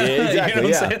bitch. Yeah, exactly. You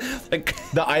know what I'm saying?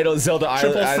 Like The idol Zelda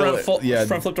triple idol.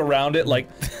 front flipped around it, like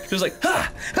she was like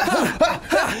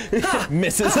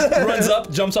Misses. runs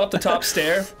up, jumps off the top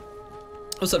stair.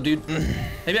 What's up, dude?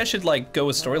 Maybe I should like go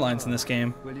with storylines in this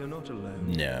game. Well, you're not alone.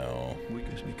 No. We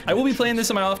can be I will be playing this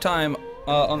in my off time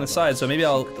on the side, so maybe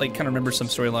I'll like kind of remember some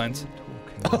storylines.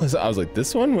 I was like,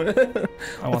 this one? I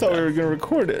want thought we that. were gonna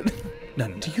record it. No.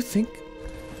 Do you think?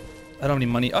 I don't have any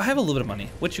money. Oh, I have a little bit of money.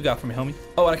 What you got for me, homie?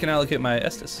 Oh, I can allocate my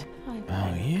Estus.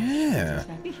 Oh yeah.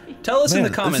 Tell us in Man, the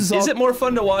this comments, is is all- it more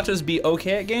fun to watch us be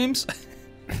okay at games?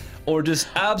 Or just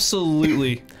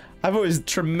absolutely I've always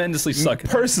tremendously suck at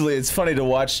personally, it's funny to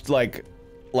watch like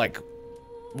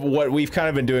what we've kind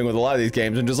of been doing with a lot of these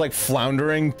games and just like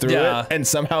floundering through Yeah. it and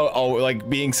somehow like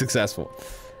being successful.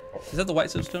 Is that the white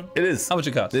soapstone? It is. How much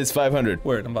it cost? It's 500.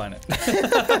 Word, I'm buying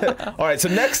it. All right, so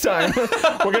next time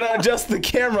we're gonna adjust the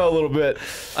camera a little bit.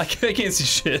 I can't see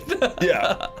shit.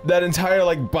 Yeah, that entire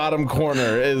like bottom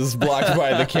corner is blocked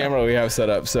by the camera we have set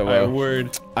up. So, Alright,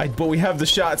 word. but we have the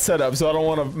shot set up, so I don't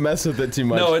want to mess with it too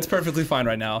much. No, it's perfectly fine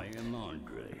right now.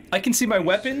 I can see my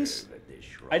weapons.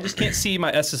 I just can't see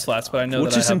my Estus flats, but I know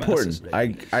which that is I have important. My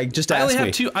Estus. I just I only asked have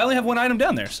me. two. I only have one item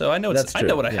down there, so I know it's. That's I true.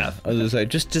 know what I yeah. have. I was gonna say,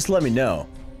 just let me know.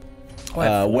 Oh, I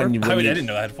had four? when you- I didn't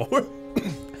know I had 4. I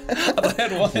thought I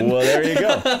had 1. Well, there you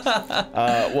go.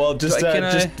 Well, just Can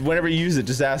I- just whenever you use it,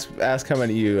 just ask how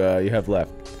many you have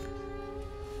left.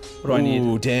 What do I need?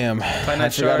 Ooh, damn. Finite I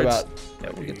forgot shards. about. Yeah,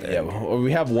 we'll get there. Yeah, well,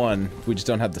 we have one. We just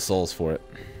don't have the souls for it.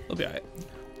 We'll be alright.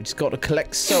 We just got to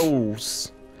collect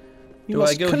souls. You Do I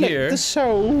must go collect here? the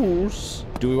souls.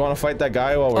 Do we want to fight that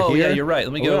guy while we're Oh here? yeah, you're right.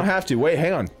 Let me We go. don't have to. Wait,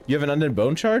 hang on. You have an undead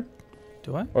bone shard?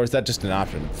 Do I? Or is that just an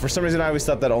option? For some reason, I always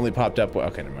thought that only popped up.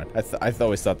 Okay, never mind. I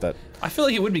always thought that. I feel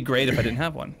like it would be great if I didn't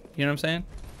have one. You know what I'm saying?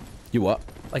 You what?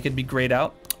 Like it'd be grayed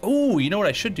out. Oh, you know what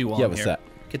I should do while I'm what's here? that?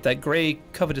 Get that gray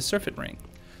coveted serpent ring.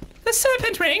 The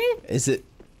serpent ring! Is it?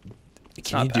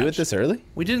 Can you not do it patched. this early?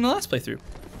 We did in the last playthrough.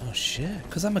 Oh shit.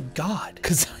 Because I'm a god.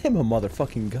 Because I am a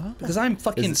motherfucking god. Because I'm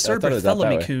fucking I Sir thought it was out that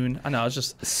Barthélemy way. Coon. I know, I was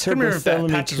just... Sir Come here,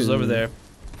 Barthélemy Patches was Coon. over there.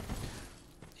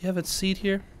 You have a seed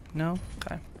here? No?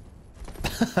 Okay.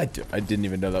 I didn't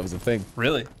even know that was a thing.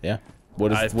 Really? Yeah.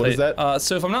 What is that?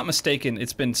 So if I'm not mistaken,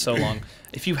 it's been so long.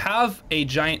 If you have a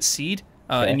giant seed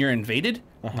and you're invaded,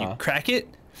 and you crack it,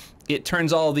 it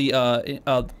turns all the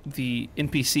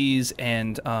NPCs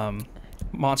and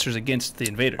monsters against the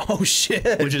invader. Oh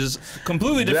shit! Which is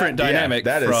completely different dynamic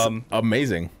that from. Is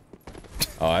amazing.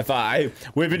 Oh, I thought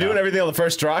we've been doing everything on the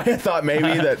first try. I thought maybe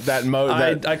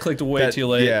I clicked way too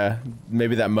late. Yeah,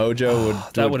 maybe that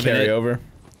mojo would carry over.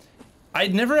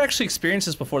 I'd never actually experienced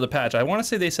this before the patch. I want to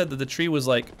say they said that the tree was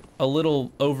like a little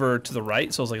over to the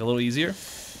right, so it was like a little easier.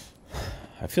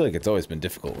 I feel like it's always been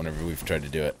difficult whenever we've tried to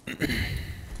do it.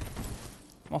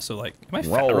 I'm also like, am I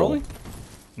fat rolling?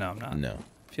 No, I'm not. No.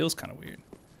 Feels kind of weird.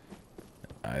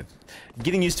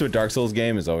 Getting used to a Dark Souls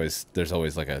game is always, there's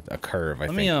always like a curve, I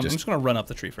think. I'm just gonna run up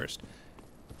the tree first.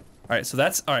 Alright, so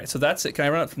that's it. Can I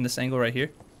run up from this angle right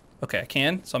here? Okay, I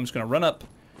can, so I'm just gonna run up.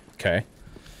 Okay.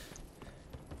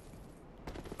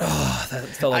 Oh, that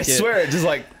felt like I swear it just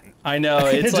like... I know,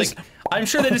 it's like, I'm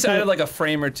sure they just added like a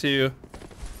frame or two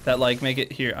that like make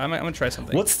it here. I'm gonna try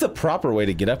something. What's the proper way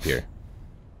to get up here?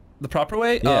 The proper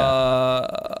way? Yeah.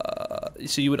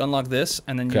 So you would unlock this,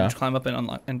 and then you would climb up and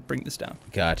unlock and bring this down.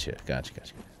 Gotcha.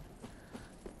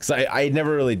 Because I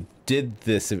never really did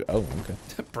this. Oh, okay.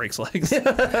 Breaks legs.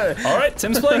 All right,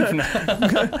 Tim's playing from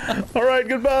now. All right,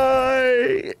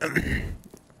 goodbye.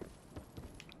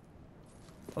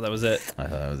 Well, that was it. I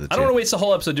thought that was it. I don't want to waste the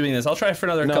whole episode doing this. I'll try for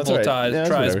another couple of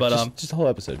tries, but just a whole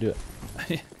episode. Do it.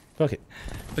 Fuck it.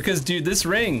 Because dude, this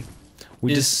ring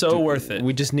is so worth it.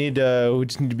 We just need to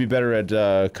be better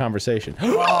at conversation.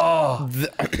 Oh,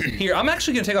 here, I'm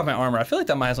actually gonna take off my armor. I feel like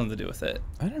that might have something to do with it.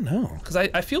 I don't know. Because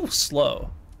I feel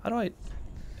slow. How do I?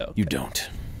 Okay. You don't.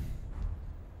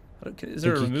 Is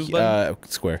there a remove button?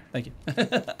 Square. Thank you. How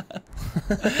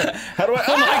do I?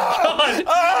 Oh my god!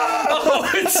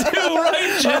 Oh, it's too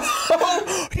righteous.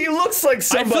 Oh, he looks like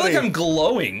somebody. I feel like I'm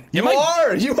glowing. You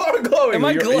are glowing. Am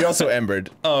I You're also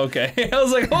embered. Oh, okay. I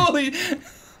was like, holy.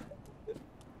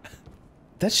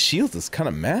 That shield is kind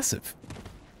of massive.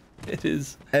 It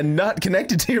is. And not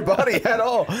connected to your body at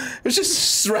all. It's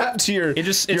just strapped to your.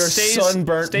 It stays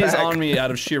sunburnt back on me out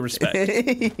of sheer respect.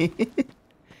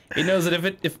 It knows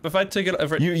that if I took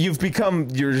it, you've become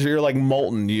you're like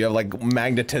molten. You have like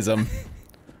magnetism.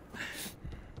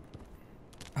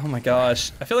 Oh my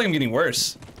gosh, I feel like I'm getting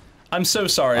worse. I'm so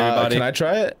sorry, everybody. Can I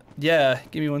try it? Yeah,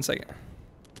 give me 1 second.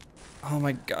 Oh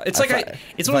my god, it's like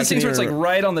it's one of those things where it's like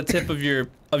right on the tip of your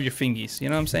fingies. You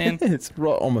know what I'm saying? It's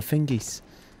right on my fingies.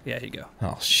 Yeah, here you go.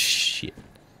 Oh shit.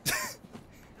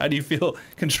 How do you feel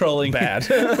controlling? Bad.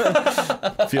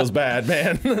 Feels bad,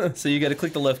 man. So you got to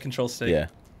click the left control stick. Yeah.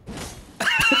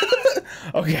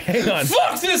 Okay, hang on.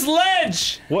 Fuck this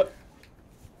ledge! What?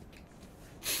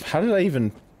 How did I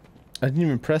didn't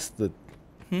even press the...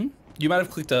 You might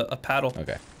have clicked a paddle.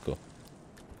 Okay, cool.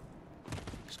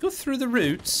 Just go through the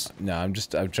roots. No, I'm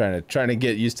trying to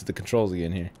get used to the controls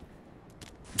again here.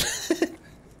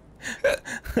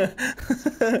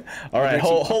 All right,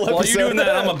 whole episode. While you're doing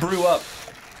that, I'm gonna brew up.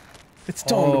 It's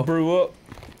time to brew up.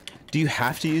 Do you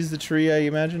have to use the tree, I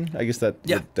imagine? I guess that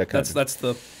that's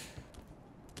the...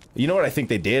 You know what I think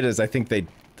they did is I think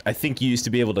you used to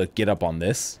be able to get up on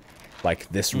this, like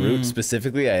this root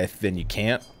specifically. Then you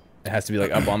can't. It has to be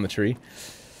like up on the tree.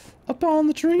 Up on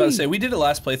the tree. I was about to say we did it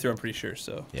last playthrough. I'm pretty sure.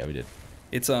 So yeah, we did.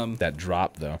 It's that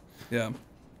drop though. Yeah.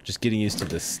 Just getting used to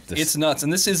this. It's nuts,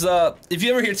 and this is if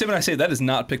you ever hear Tim and I say that is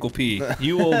not pickle pea,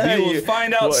 you will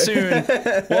find out soon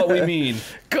what we mean.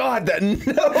 God, that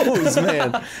nose,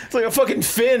 man! It's like a fucking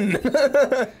fin.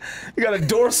 You got a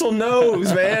dorsal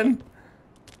nose, man.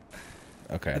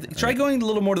 Okay. Try going a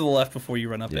little more to the left before you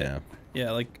run up it.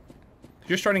 Yeah, like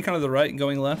you're starting kind of the right and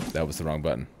going left. That was the wrong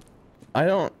button.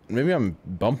 Maybe I'm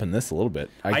bumping this a little bit.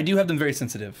 I do have them very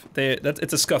sensitive.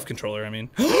 It's a scuff controller. I mean.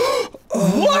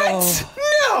 What?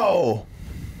 No!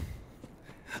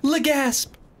 Legasp!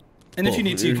 And if you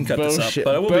need to, you can cut this up.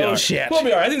 But we'll be alright. We'll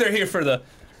be alright. I think they're here for the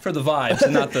vibes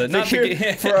and not the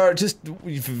for our just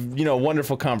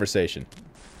wonderful conversation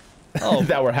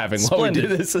that we're having while we do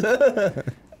this.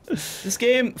 This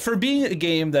game, for being a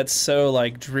game that's so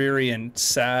like dreary and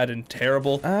sad and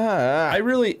terrible,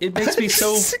 it makes me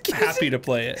so happy to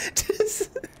play it.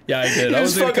 Yeah, I did. You I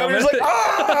was just fuck up. You're just like,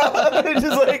 ah!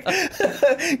 Just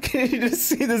like, can you just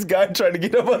see this guy trying to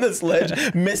get up on this ledge,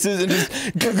 misses, and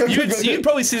just. You'd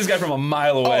probably see this guy from a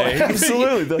mile away. Oh,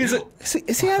 absolutely.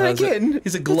 Is he at it again?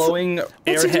 He's a glowing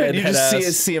airhead. You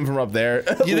just see him from up there.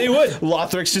 Yeah, they would.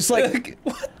 Lothric's just like,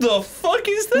 what the fuck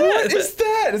is that? What is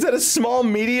that? Is that a small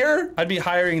meteor? I'd be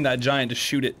hiring that giant to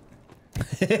shoot it.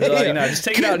 Like, no, just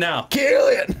take it out now. Kill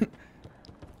it.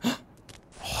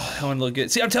 That one look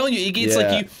good. See, I'm telling you, it's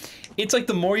like it's like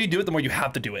the more you do it, the more you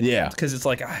have to do it. Yeah. Because it's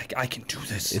like I can do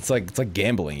this. It's like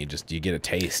gambling. You get a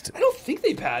taste. I don't think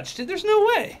they patched it. There's no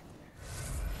way.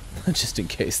 Just in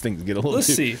case things get a little. Let's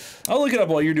see. I'll look it up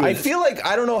while you're doing I this. feel like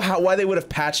I don't know why they would have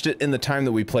patched it in the time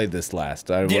that we played this last.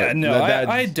 I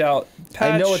doubt.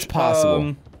 Patch, I know it's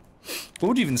possible. What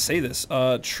would you even say this?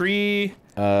 Tree.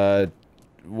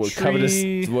 What tree.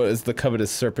 covetous? What is the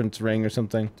covetous serpent ring or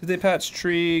something? Did they patch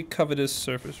tree covetous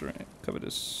surface ring?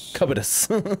 Covetous. Covetous.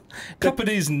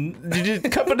 Covetous.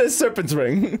 Covetous serpent's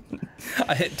ring.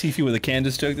 I hit Tiffy with a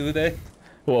Candace joke the other day.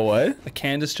 Well, what? A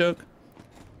Candace joke.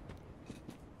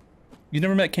 You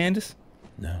never met Candace?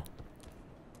 No.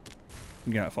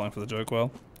 You're not falling for the joke,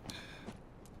 well.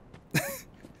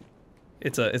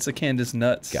 It's a Candace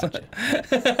nuts. Gotcha.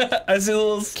 I see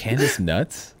little Candace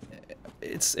nuts.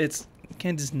 It's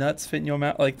Candace nuts fit in your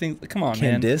mouth. Like things. Come on,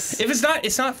 Candace? man. If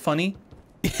it's not funny.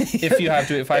 If I have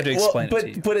to explain it to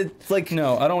you. But it's like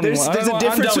no, I don't. There's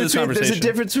a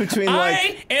difference between like.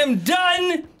 I am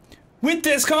done with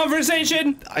this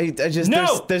conversation. I just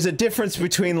no. There's a difference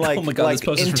between like oh my God, this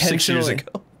post is from 6 years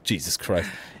ago. Jesus Christ.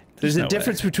 There's no a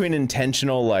difference between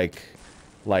intentional like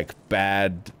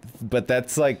bad, but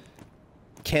that's like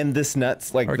Candace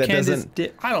nuts like or that Candace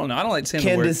doesn't. I don't know. I don't like saying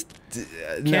Candace. the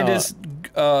word. Candace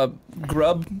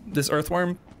grub this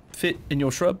earthworm fit in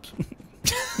your shrubs.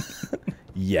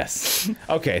 Yes.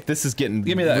 Okay, this is getting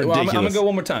Give me that. ridiculous. Well, I'm gonna go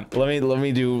one more time. Let me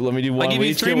do one. I'll give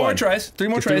you 3 more tries. 3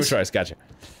 more tries. 3 more tries. Gotcha.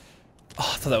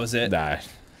 Oh, I thought that was it. Nah.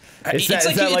 It's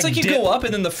like you go up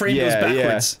and then the frame goes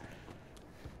backwards.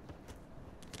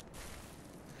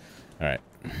 All right.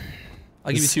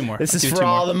 I'll give you 2 more. This is for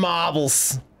all the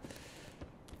marbles.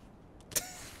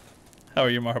 How are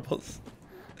your marbles?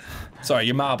 Sorry,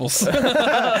 your marbles.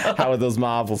 How are those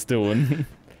marbles doing?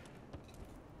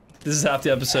 This is half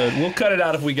the episode. We'll cut it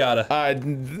out if we gotta. I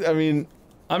mean,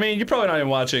 you're probably not even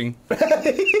watching.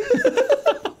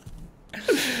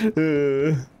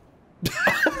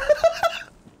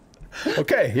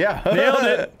 Okay, yeah. Nailed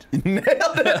it.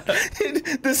 Nailed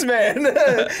it. This man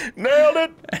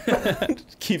nailed it.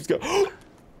 Keeps going.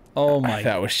 Oh my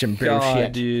that was some God,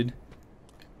 shit. dude.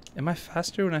 Am I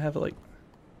faster when I have it like...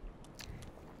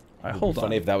 Alright, hold on.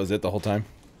 Funny if that was it the whole time.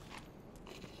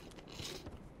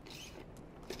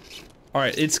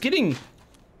 Alright, it's getting...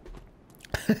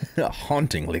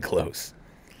 hauntingly close.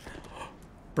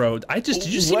 Bro, did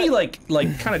you see me like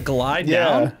kind of glide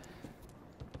down?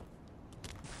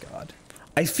 God.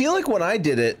 I feel like when I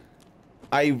did it,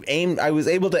 I was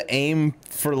able to aim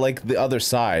for like the other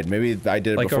side. Maybe I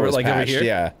did it like before it was over patched. here?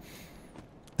 Yeah.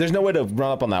 There's no way to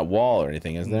run up on that wall or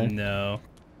anything, is there? No.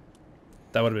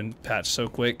 That would have been patched so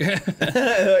quick. You're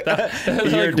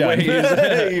done. You're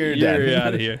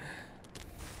out of here.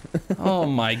 Oh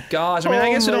my gosh. I mean, I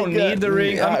guess I don't need the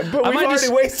ring. But we've already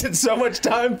wasted so much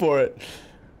time for it.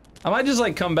 I might just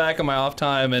like come back on my off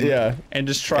time and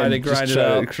just try to grind it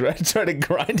out. Try to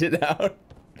grind it out.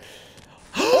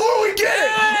 Oh, we get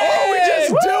it! Oh, we just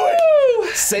do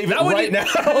it! Save it right now.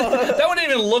 That wouldn't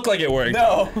even look like it worked.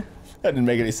 No. That didn't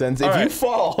make any sense. If you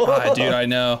fall. Dude, I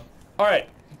know. Alright.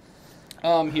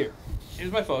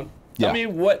 Here's my phone. Tell me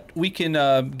what we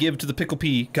can give to the pickle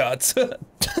pea gods. I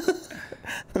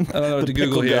don't know what to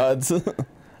Google here. Gods.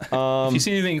 If you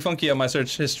see anything funky on my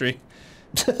search history.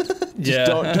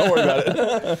 Just don't worry about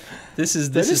it. This is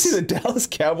Did you see the Dallas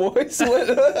Cowboys?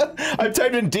 I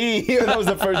typed in D and that was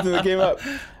the first thing that came up.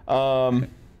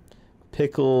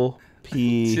 Pickle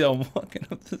pea. See, I'm walking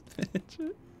up this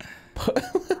bitch. I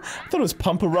thought it was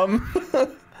pump-a-rum.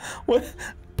 What?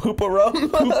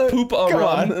 Poop-a-rum?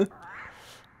 Poop-a-rum.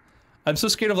 I'm so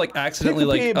scared of like accidentally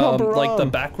like the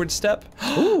backward step.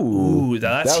 Ooh,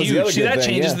 that's huge. See, that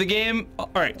changes the game. All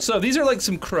right, so these are like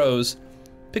some crows.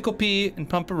 Pickle pea and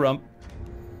pump-a-rump.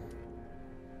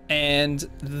 And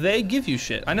they give you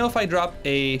shit. I know if I drop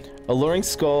a alluring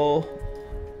skull.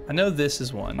 I know this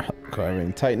is one.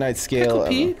 Carving Titanite scale.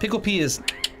 Pickle pea is.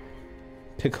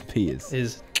 Pickle pea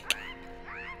is.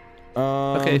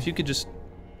 Okay, if you could just.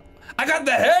 I got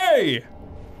the hay.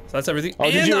 So that's everything. Oh,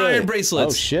 and the iron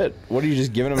bracelets. Oh shit! What are you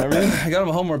just giving them everything? I got them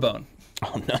a homeward bone.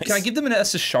 Oh nice. Can I give them an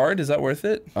Estus shard? Is that worth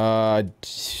it? I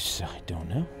don't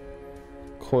know.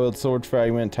 Coiled sword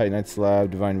fragment, Titanite slab,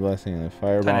 divine blessing, and a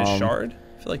firebomb. Titanite shard?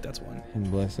 I feel like that's one.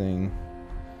 And blessing.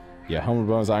 Yeah, homeward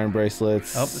bones, iron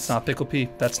bracelets. Oh, it's not Pickle P.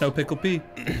 That's no Pickle P.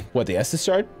 What, the Estus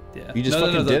shard? Yeah. You just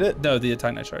fucking did it? No, the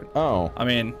Titanite shard. Oh. I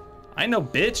mean, I know,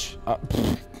 bitch.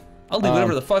 I'll do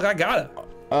whatever the fuck I got.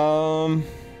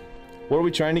 What are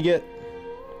we trying to get?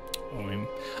 I mean,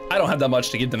 I don't have that much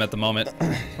to give them at the moment.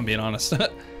 I'm being honest.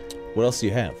 What else do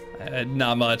you have?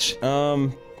 Not much. I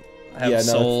have yeah,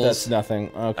 souls. That's nothing.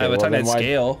 Okay. I have a Titanite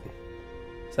scale.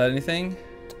 Is that anything?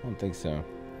 I don't think so.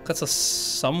 That's a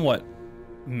somewhat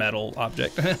metal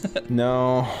object.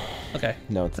 No. Okay.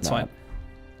 No, it's that's not. fine.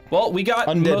 Well, we got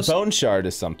Undead bone shard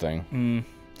is something.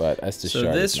 But Estus shard.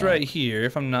 So this is not. right here,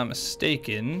 if I'm not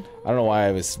mistaken. I don't know why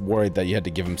I was worried that you had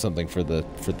to give him something for the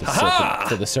serpent.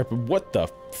 For the serpent. What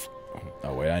the?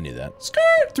 Oh wait, I knew that.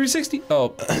 Skirt 360.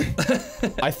 Oh.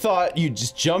 I thought you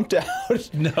just jumped out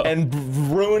no. and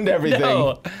ruined everything.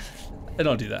 No. I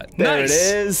don't do that. There nice.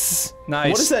 it is. Nice.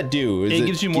 What does that do? It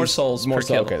gives you more souls per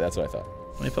kill. Okay, that's what I thought.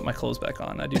 Let me put my clothes back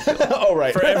on. I do feel oh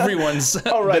right. For everyone's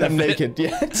oh right, I'm benefit. naked.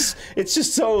 Yeah, it's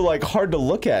just so like hard to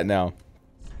look at now.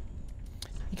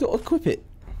 You go equip it.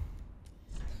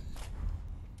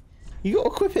 You go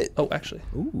equip it. Oh, actually.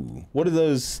 Ooh. What are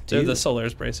those? They're the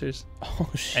Solaris bracers. Oh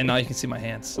shit. And now you can see my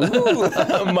hands. Ooh,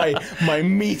 my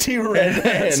meaty red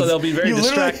hands. So they'll be very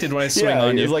distracted when I swing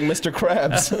on you. It's like Mr.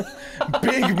 Krabs.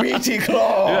 Big meaty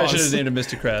claws. Maybe I should have named him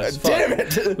Mr. Krabs. Damn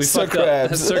it. We Sir fucked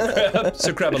Krabs. up.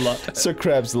 Sir Krab a lot. Sir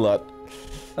Krabs a lot.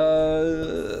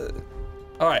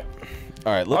 All right.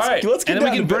 All right. Let's get and down then we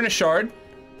can to burn a shard.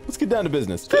 Let's get down to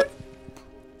business. Wait,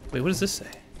 what does this say?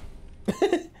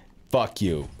 Fuck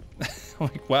you. I'm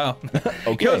like, wow.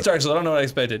 Okay. Yo, it's Dark Souls. I don't know what I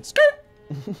expected. Skirt.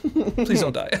 Please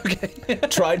don't die. Okay.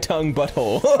 Tri-tongue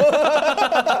butthole.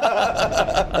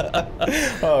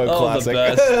 Oh, classic. The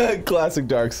best. Classic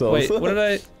Dark Souls. Wait, what did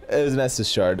I? It was an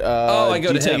Estus shard. I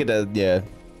go to take him. it to yeah.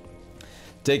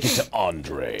 Take it to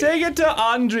Andre. Take it to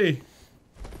Andre.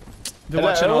 Been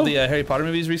watching all the Harry Potter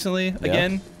movies recently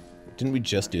again. Didn't we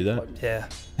just do that? Yeah.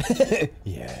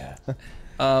 Yeah.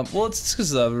 Well, it's because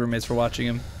the roommates were watching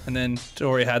him, and then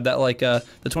Tori had that like the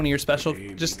 20-year special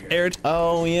just aired.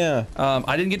 Oh yeah.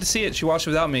 I didn't get to see it. She watched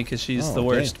it without me because she's the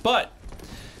worst. Okay. But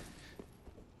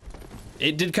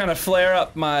it did kind of flare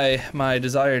up my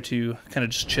desire to kind of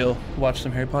just chill, watch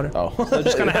some Harry Potter. Oh. So I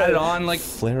just kind of had it on like.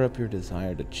 Flare up your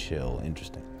desire to chill.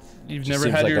 Interesting. You've Just never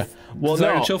seems had like your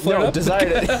desire to chill flare up?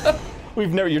 Desire to,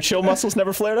 we've never. Your chill muscles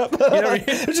never flared up.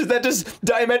 That just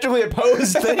diametrically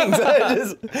opposed things. Why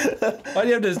do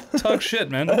you have to talk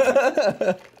shit, man?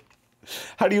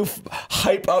 How do you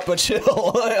hype up a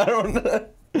chill? I don't know.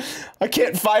 I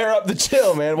can't fire up the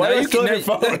chill, man. Why are you still on your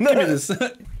phone? Give me this.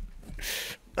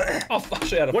 I'll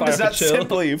show you how to What fire does up that the chill.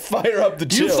 simply fire up the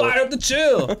chill? You fire up the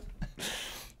chill.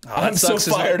 Oh, I'm so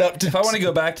fired up to. If I want to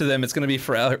go back to them, it's going to be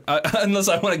forever. Unless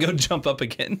I want to go jump up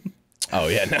again. Oh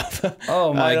yeah, no.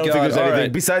 Oh my I don't god! think there's anything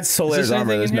right. besides Solaris anything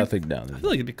armor. in There's here? nothing down there. I feel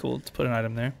like it'd be cool to put an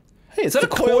item there. Hey, Is that a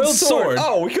coiled sword?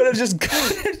 Oh, we could have just.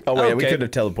 Oh wait, we Okay. could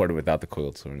have teleported without the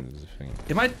coiled sword.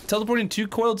 Am I teleporting to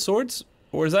coiled swords,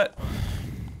 or is that?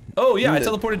 Oh yeah, I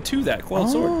teleported to that coiled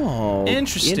sword.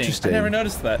 Interesting. I never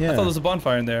noticed that. I thought there was a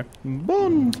bonfire in there.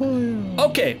 Bonfire.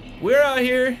 Okay, we're out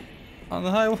here on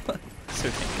the highway. Sir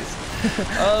Dankous.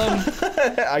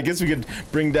 I guess we could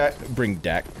bring back the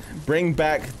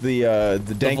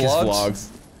Dankous vlogs.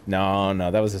 No,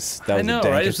 that was a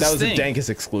Dankous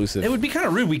exclusive. It would be kind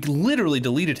of rude. We literally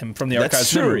deleted him from the That's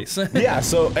archives true. memories. Yeah.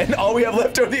 So and all we have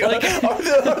left are the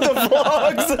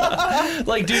vlogs.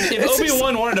 Like, dude, if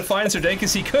Obi-Wan wanted to find Sir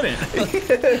Dankous, he couldn't.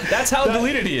 That's how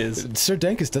deleted he is. Sir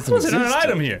Dankous doesn't Wasn't exist. an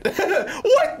item here.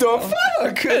 What the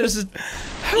fuck?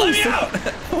 Let me out!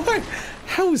 What?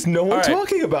 How is no one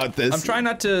talking about this? I'm trying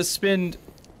not to spend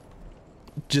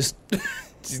just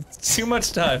too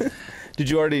much time. Did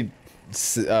you already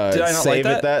Did I not save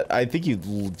light it? I think you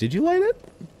did. You light it?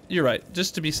 You're right.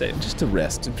 Just to be safe. Just to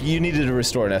rest. You needed to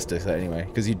restore an Estus anyway,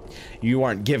 because you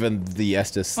aren't given the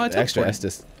Estus extra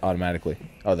Estus automatically.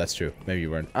 Oh, that's true. Maybe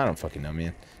you weren't. I don't fucking know,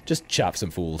 man. Just chop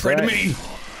some fools. Pray to me.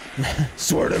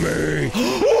 Swear to me.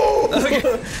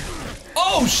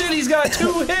 Oh shit! He's got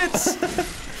 2 hits.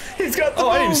 He's got the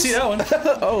I didn't even see that one.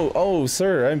 oh,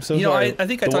 sir, I'm so sorry. You know, I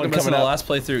think I talked about this in the last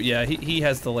playthrough. Yeah, he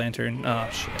has the lantern. Oh,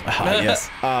 shit.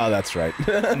 Yes. That's right.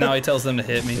 And now he tells them to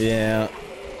hit me. Yeah.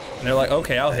 And they're like,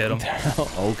 okay, I'll hit him.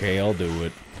 Okay, I'll do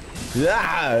it.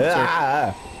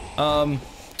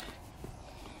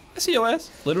 SEOS,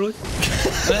 literally.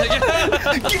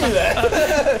 Give me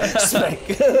that. Smack.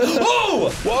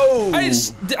 Whoa! Whoa!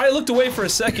 I looked away for a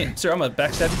second. Sir, I'm a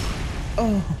backstab.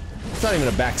 Oh. It's not even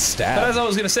a backstab. But as I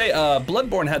was gonna say,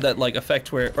 Bloodborne had that like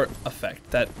effect where,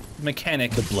 that mechanic.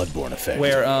 The Bloodborne effect.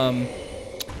 Where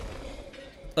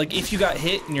like if you got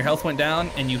hit and your health went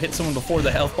down and you hit someone before the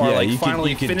health bar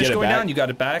finally finished going down, you got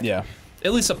it back. Yeah.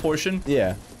 At least a portion.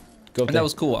 Yeah. And that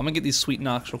was cool. I'm gonna get these sweet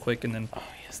knocks real quick and then. Oh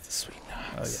yes, the sweet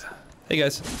knocks. Oh yeah. Hey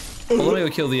guys. Well, let me go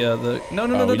kill the no.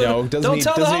 Don't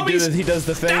tell the homies. He does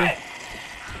the thing. Damn it!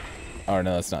 Oh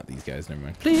no, that's not these guys. Never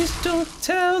mind. Please don't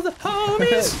tell the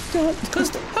homies,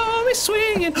 cause the homies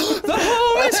swinging, the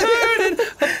homies hurting.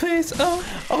 Oh, please,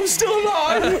 I'm still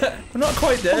alive. I'm not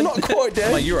quite dead. I'm not quite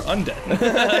dead. Like you were undead.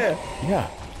 Yeah.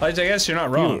 I guess you're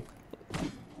not wrong.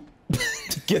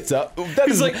 Gets up. That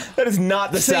is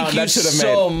not the sound that should have made.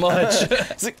 So much.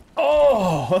 It's like,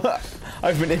 oh,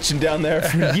 I've been itching down there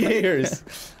for years.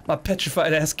 My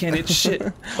petrified ass can't itch shit.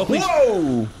 Oh please.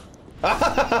 Whoa!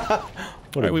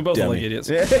 Alright, we both look like idiots.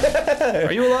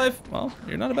 Are you alive? Well,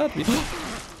 you're not about to be.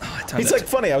 He's like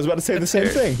funny. I was about to say the same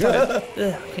thing. I'm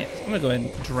gonna go ahead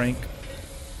and drink.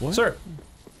 What? Sir.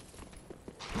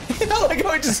 Like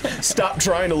how he just stopped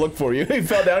trying to look for you. He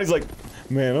fell down. He's like,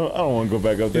 man, I don't want to go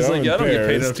back up there. He's like, yeah, I don't get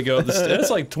paid enough to go up the stairs. It's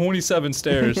like 27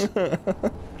 stairs.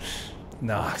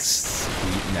 Knox.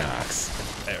 Sweet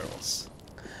Knox. Barrels.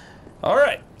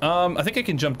 Alright. I think I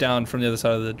can jump down from the other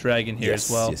side of the dragon here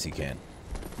as well. Yes, you can.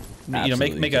 You know,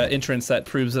 make an entrance that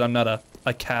proves that I'm not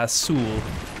a Casul.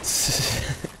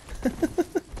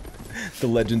 The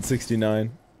Legend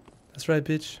 69. That's right,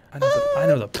 bitch. I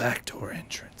know the backdoor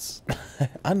entrance.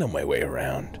 I know my way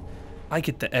around. I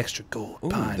get the extra gold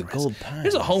pine. The gold pine.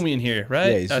 There's a homie in here,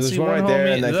 right? Yeah, so there's one right there,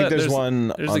 and I think there's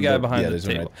one. There's a guy behind the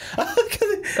table.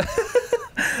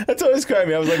 That's always crazy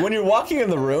me. I was like, when you're walking in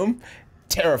the room,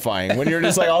 terrifying. When you're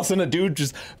just like all of a sudden a dude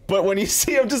just, but when you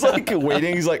see him just like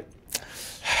waiting, he's like,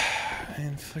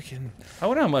 man, fucking. I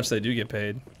wonder how much they do get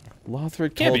paid.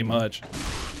 Lothric can't be much.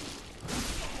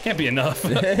 Can't be enough.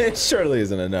 It surely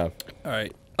isn't enough. All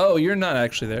right. Oh, you're not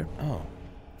actually there. Oh,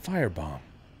 firebomb.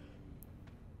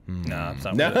 Nah, it's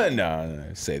not.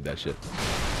 No. Save that shit.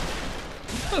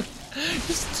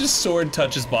 just sword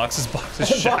touches boxes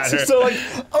shatter. Boxes so like,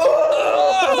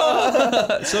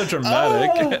 oh! So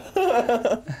dramatic.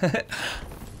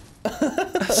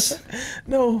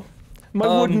 No, my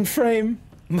wooden frame.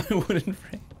 My wooden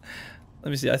frame. Let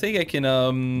me see. I think I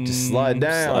can just slide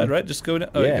down. Slide, right? Just go down.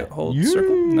 Oh, yeah. Hold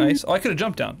circle. Nice. Oh, I could have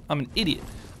jumped down. I'm an idiot.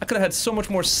 I could have had so much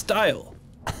more style.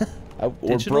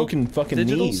 Or broken fucking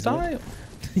digital knees. Style.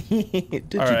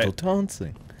 Digital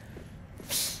taunting.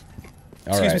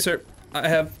 Excuse me, sir. I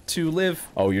have to live.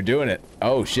 Oh, you're doing it.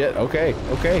 Oh shit. Okay.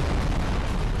 Okay.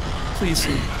 Please.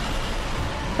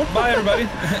 Bye, everybody.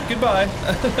 Goodbye.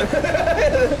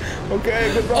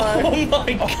 Okay. Goodbye. Oh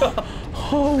my god.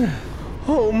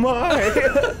 Oh my.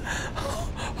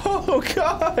 Oh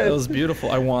god. That was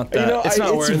beautiful. I want that. You know, it's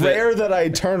not worth it. It's rare that I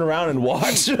turn around and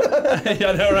watch. Yeah,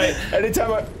 I know, right?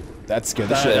 Anytime I. That scared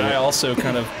the shit out of me. I also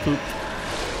kind of pooped.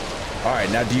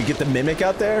 Alright, now do you get the mimic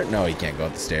out there? No, he can't go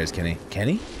up the stairs, can he? Can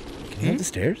he? Can he go up the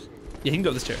stairs? Yeah, he can go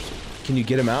up the stairs. Can you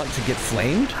get him out to get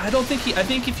flamed? I don't think he. I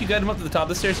think if you get him up to the top of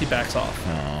the stairs, he backs off.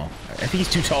 Oh. I think he's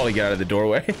too tall to get out of the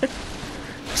doorway.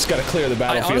 Just gotta clear the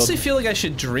battlefield. I honestly feel like I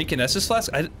should drink an Estus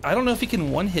Flask. I don't know if he can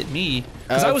one-hit me.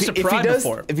 Because I was surprised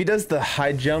before. If he does the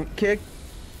high jump kick,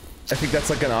 I think that's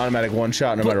like an automatic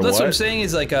one-shot no matter what. That's what I'm saying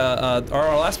is like, our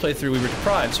last playthrough we were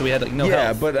deprived, so we had like no health.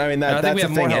 Yeah, but I mean, that's the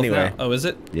thing anyway. Oh, is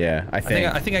it? Yeah, I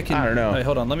think I can. I don't know. Wait,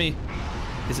 hold on, let me.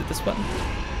 Is it this button?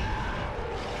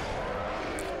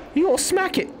 You will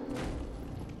smack it.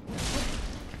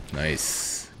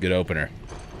 Nice. Good opener.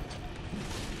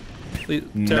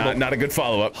 Not a good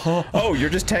follow-up. Oh, you're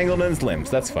just tangled in his limbs.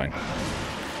 That's fine.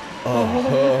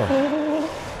 Oh.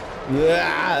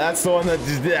 That's the one that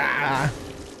just.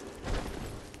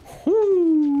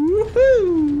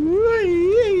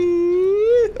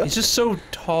 He's just so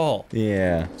tall.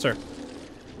 Yeah. Sir.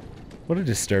 What a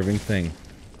disturbing thing.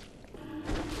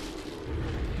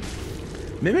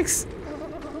 Mimics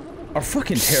are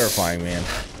fucking terrifying, man.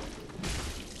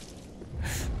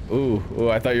 Ooh,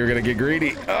 I thought you were gonna get greedy.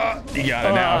 You got it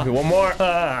now. One more.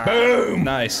 Boom!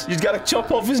 Nice. You just gotta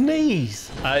chop off his knees.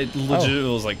 I legit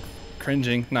was like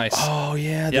cringing. Nice. Oh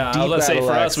yeah. Yeah, I was gonna say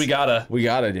for us, we gotta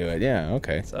do it. Yeah.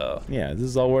 Okay. So. Yeah, this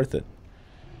is all worth it.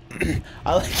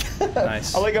 I like.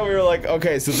 Nice. I like how we were like,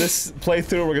 okay, so this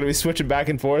playthrough we're gonna be switching back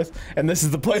and forth, and this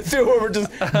is the playthrough where we're just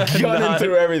gunning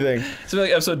through everything. So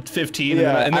like episode 15,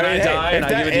 and then I die and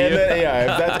I give it to you.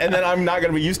 Then, and then I'm not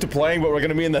gonna be used to playing, but we're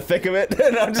gonna be in the thick of it,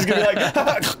 and I'm just gonna be like,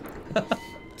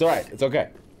 it's all right, it's okay.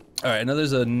 All right, now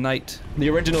there's a knight. The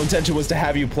original intention was to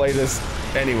have you play this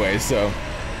anyway, so.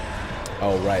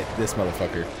 Oh right, this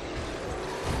motherfucker.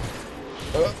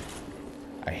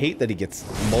 I hate that he gets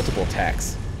multiple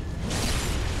attacks.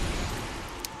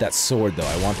 That sword, though.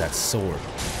 I want that sword.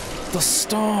 The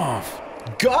staff.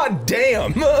 God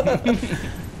damn.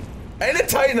 And a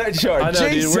Titanite shard. I know,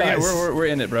 Jesus. dude. We're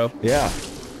in it, bro. Yeah.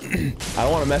 I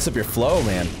don't want to mess up your flow,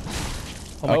 man.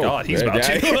 Oh my god, he's about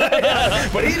to.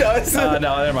 But he does. No,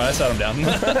 never mind. I sat him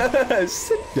down.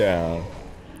 Sit down.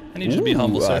 I need you to be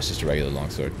humble, sir. It's just a regular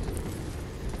longsword.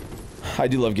 I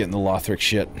do love getting the Lothric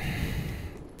shit.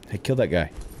 Hey, kill that guy.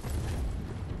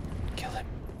 Kill him.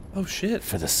 Oh shit.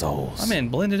 For the souls. My man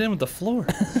blended in with the floor.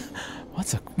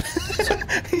 What's a...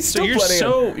 He's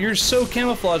So you're so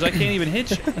camouflaged I can't even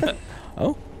hit you.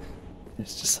 Oh?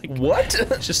 It's just like What?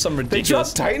 It's just some They drop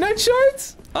ridiculous. Titanite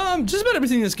shards? Just about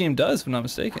everything this game does, if I'm not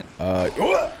mistaken.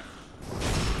 What?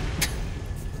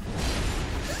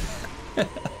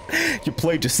 You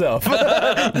played yourself.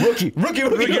 Rookie. That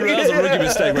was a rookie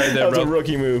mistake right there, That was bro. a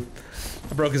rookie move.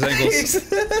 I broke his ankles.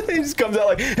 He just comes out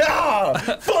like,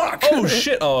 ah, fuck. Oh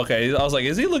shit! Oh okay. I was like,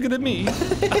 is he looking at me?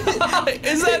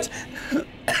 Is that?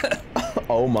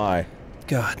 Oh my.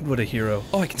 God, what a hero!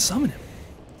 Oh, I can summon him.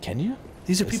 Can you?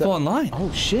 These are people online.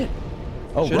 Oh shit.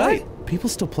 Oh Should right. People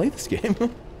still play this game.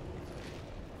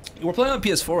 We're playing on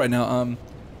PS4 right now.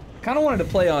 Kind of wanted to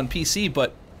play on PC,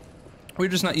 but we're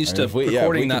just not used to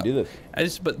recording that. Do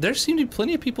this. But there seem to be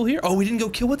plenty of people here. Oh, we didn't go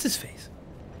kill what's his face.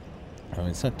 I mean,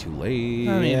 it's not too late.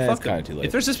 I mean, yeah, fuck it's kind of too late.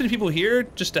 If there's this many people here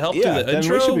just to help yeah, through the then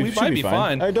intro, we should might be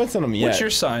fine. I don't send them yet. What's your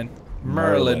sign?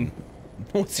 Merlin.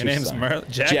 What's Your name's sign? Merlin.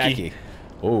 Jackie.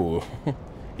 Oh.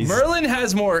 Merlin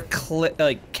has more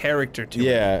like character to it.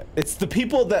 Yeah, it's the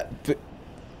people that.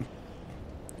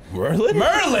 Merlin?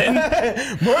 Merlin?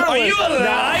 Merlin! Are you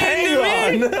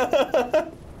lying to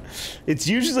me? It's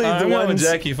usually I'm the going with ones.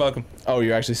 Jackie. Fuck him. Oh,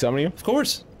 you're actually summoning him? Of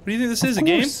course. What do you think this is? Of A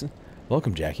game? course.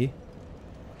 Welcome, Jackie.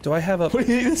 Do I have a? What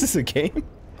do you think this is a game?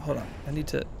 Hold on. I need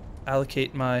to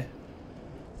allocate my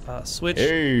switch.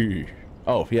 Hey.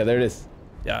 Oh yeah, there it is.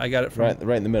 Yeah, I got it from.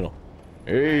 Right in the middle.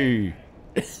 Hey.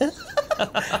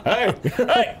 Hey.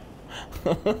 Hey!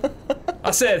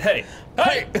 I said, hey.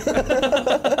 Hey!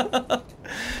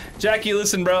 Jackie,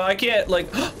 listen, bro. I can't, like.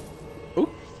 Ooh.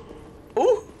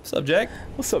 Ooh. What's up, Jack?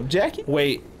 What's up, Jackie?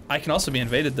 Wait, I can also be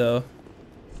invaded, though.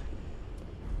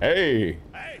 Hey.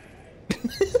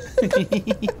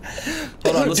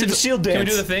 Hold on, let's do do the shield dance. Can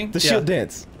we do the thing? The shield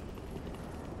dance.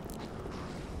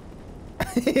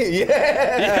 Yeah.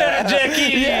 Yeah,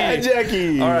 Jackie! Yeah,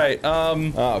 Jackie. All right,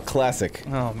 Oh, classic.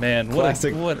 Oh, man.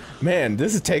 Classic. What? Man,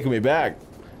 this is taking me back.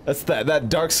 That's that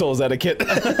Dark Souls etiquette.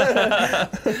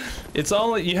 It's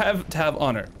only, you have to have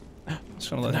honor. Just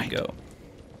gonna let him go.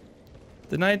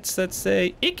 The knights that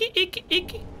say, icky, icky,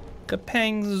 icky,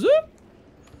 kapang, zoop.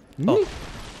 Oh.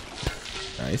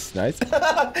 Nice, nice.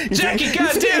 Jackie,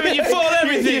 goddammit, you foiled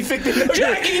everything!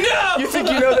 Jackie, no! You think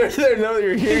you know they know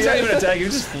you're here? He's not even attacking,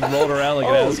 he's just rolling around like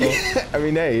an asshole. I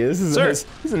mean, hey, this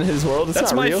isn't his world. It's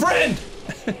That's not my real. friend!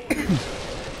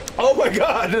 Oh my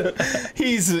god!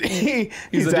 He's a demon.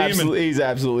 He's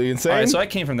absolutely insane. Alright, so I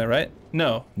came from there, right?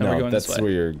 No, we're going that's this way.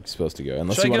 where you're supposed to go.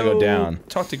 Unless Should you I want to go down.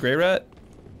 talk to Grey Rat?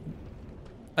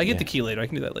 I get Yeah. the key later, I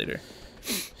can do that later.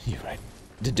 You're right.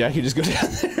 Did Jackie just go down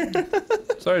there?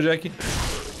 Sorry, Jackie.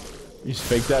 You just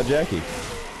faked out Jackie.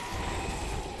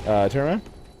 Turn around.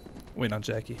 Wait on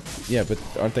Jackie. Yeah, but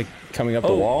aren't they coming up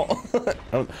the wall?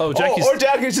 Oh, Jackie's- or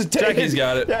Jackie's just taking Jackie's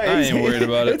got it. Yeah, I ain't worried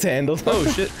about it. It's handled. Oh,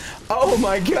 shit. Oh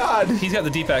my god. He's got the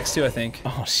deep axe too, I think.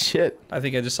 Oh shit. I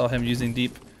think I just saw him using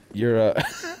deep. You're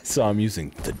so I'm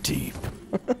using the deep.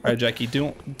 Alright, Jackie,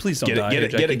 please don't die.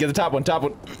 Get the top one, top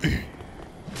one.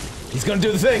 He's gonna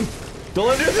do the thing. Don't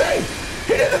let him do the thing.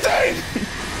 He did the thing.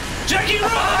 Jackie,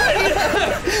 run!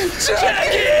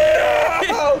 Jackie!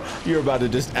 No! You're about to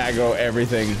just aggro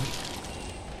everything.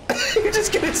 You're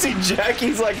just gonna see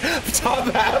Jackie's like top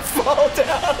half fall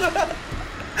down.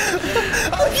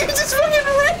 Oh, you just fucking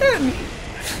ran!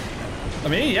 I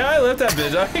mean, yeah, I left that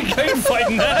bitch. I ain't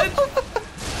fighting that.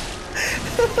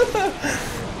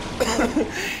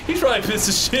 He's probably pissed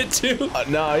as shit too.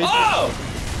 No. Oh!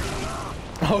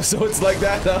 Oh, so it's like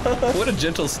that, huh? What a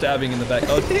gentle stabbing in the back.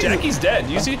 Oh, Jackie's dead.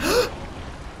 You see?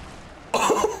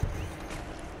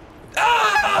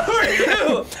 Ah! Who are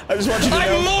you? I just want you to know.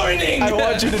 I'm mourning. I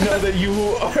want you to know that you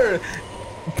are,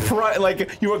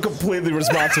 you are completely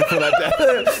responsible for that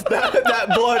death.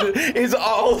 that blood is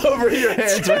all over your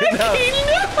hands right now.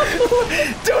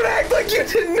 No! Don't act like you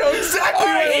didn't know exactly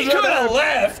what He was could going have on.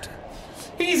 left.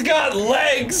 He's got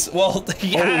legs. Well,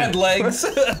 he had legs.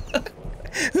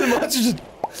 The monster just.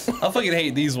 I fucking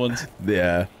hate these ones.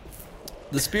 Yeah.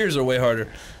 The spears are way harder.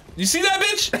 You see that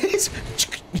bitch?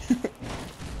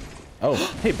 Oh,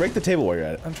 hey, break the table while you're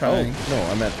at it. I'm trying. Oh, no,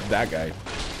 I meant that guy.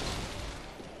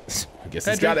 guess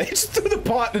it's got it. He just threw the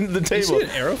pot into the table. You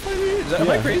see an arrow fighter here? Is that, am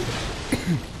I crazy?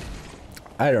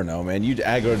 I don't know, man. You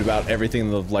aggroed about everything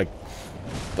in the, like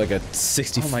a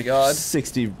 60. Oh my god.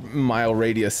 60-mile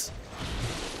radius.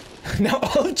 Now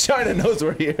all of China knows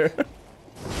we're here.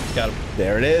 Got him.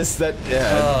 There it is. That.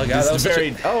 Oh god, that was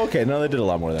very. Oh, okay. No, they did a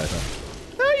lot more of that.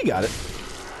 Oh, you got it.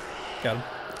 Got him.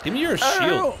 Give me your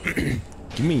shield.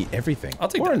 Give me everything. I'll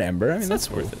take or that. an ember. I mean, that's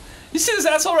worth it. You see this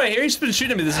asshole right here? He's been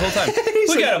shooting at me this whole time.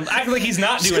 Look at him, acting like he's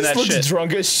not doing that shit.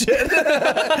 Drunk as shit.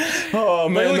 Oh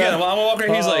man, look at him. I'm a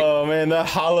walker. He's like, oh man, the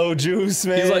hollow juice,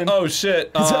 man. He's like, oh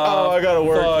shit. Oh, I gotta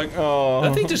work. Fuck. Oh.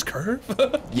 That thing just curve.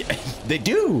 Yeah, they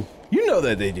do. You know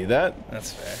that they do that.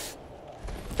 That's fair.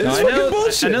 It's fucking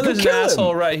bullshit. I know there's an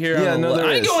asshole right here. Yeah, no, there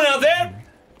is. I ain't going out there.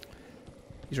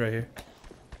 He's right here.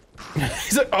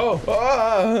 He's like,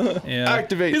 yeah.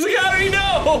 Activate. He's like, how do you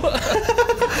know?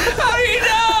 How do you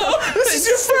know? This is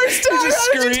your first time. He's just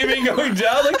screaming, going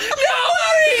down, like, no,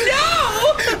 how do you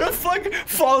know? The fuck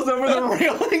falls over the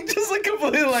railing, just like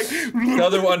completely like. The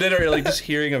other one did, or like just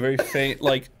hearing a very faint,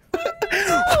 like.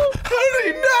 How do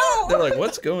you know? They're like,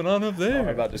 what's going on up there? Oh,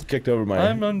 I about just kicked over my.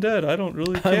 I'm undead. I don't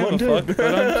really give a fuck,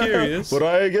 but I'm curious. But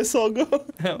I guess I'll go.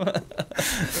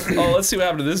 Oh, let's see what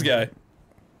happened to this guy.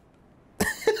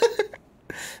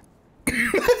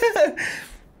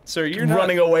 Sir, you're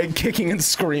running away, kicking and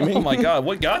screaming. Oh my god,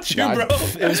 what got you, bro?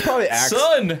 It was probably axe.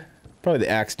 Son! Probably the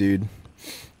axe, dude.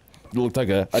 It looked like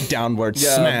a downward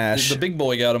smash. The big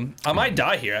boy got him. I might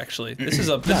die here, actually. This is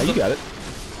a. You got it.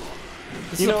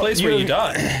 This is a place where you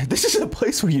die. This is a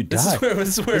place where you die.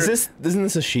 This is where. Isn't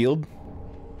this a shield?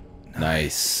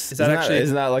 Nice. Is that actually?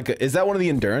 Isn't that like? Is that one of the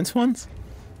endurance ones?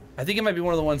 I think it might be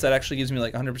one of the ones that actually gives me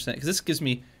like 100%. Because this gives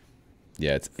me.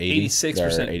 Yeah, it's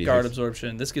 86% guard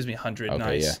absorption. This gives me 100. Okay,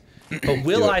 nice. Yeah. But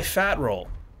will I fat roll?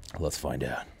 Let's find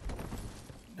out.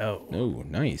 No. Oh,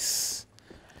 nice.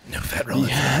 No fat roll.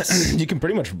 Yes. You can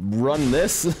pretty much run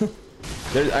this.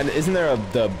 Isn't there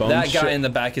the bone? That guy in the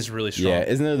back is really strong. Yeah,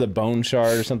 isn't there the bone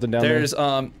shard or something down there? There's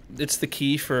it's the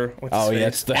key for. What's oh his yeah,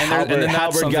 face? it's the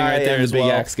halberd guy right there and as the big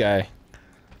well. axe guy.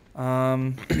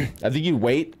 I think you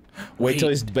wait till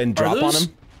he's been drop on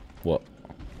him. What?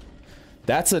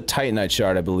 That's a Titanite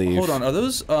shard, I believe. Hold on, are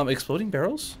those exploding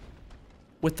barrels?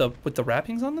 With the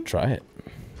wrappings on them? Try it.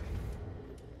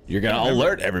 You're gonna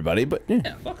alert everybody, but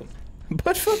yeah, fuck them.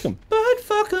 But fuck them. But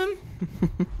fuck them.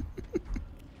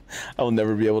 I will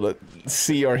never be able to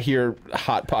see or hear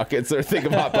Hot Pockets or think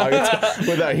of Hot Pockets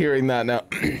without hearing that now.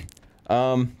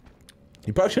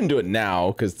 You probably shouldn't do it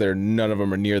now because none of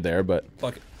them are near there, but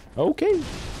fuck it. Okay.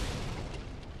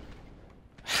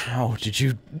 How did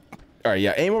you? All right,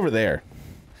 yeah, aim over there.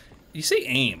 You say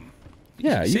aim.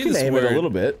 Yeah, you can aim it a little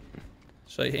bit.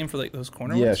 Should I aim for like those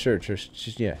corner ones? ones? Sure.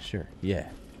 Yeah, sure. Yeah.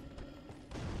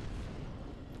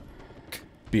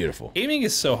 Beautiful. Aiming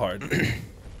is so hard.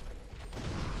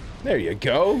 There you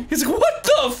go. He's like, what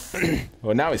the f-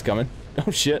 Well, now he's coming.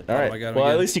 Oh shit, alright. my God, well,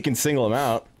 at least you can single him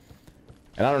out.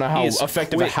 And I don't know how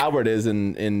effective a halberd is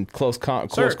in close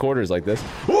quarters like this.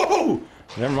 Whoa!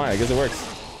 Never mind, I guess it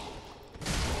works.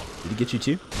 Did he get you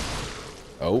too?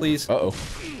 Oh. Please. Uh-oh.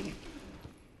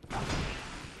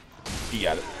 You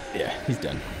got it. Yeah, he's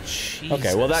done. Jesus.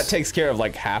 Okay, well that takes care of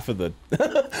like half of the...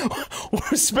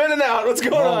 We're spinning out, what's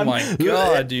going on? Oh my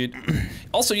god, dude.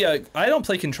 Also, yeah, I don't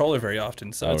play controller very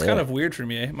often, so it's kind of weird for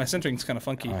me. My centering's kind of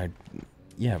funky.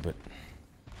 Yeah, but...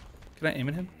 Can I aim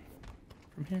at him?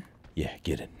 From here? Yeah,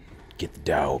 get it. Get the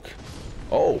dog.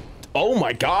 Oh. Oh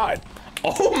my god.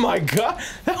 Oh my god.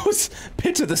 That was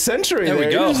pitch of the century there. There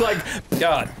we go. It was like...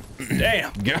 God.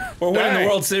 Damn. We're winning the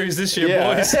World Series this year,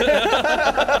 boys.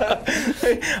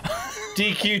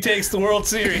 DQ takes the World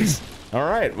Series.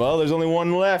 Alright, well, there's only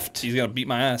one left. He's gonna beat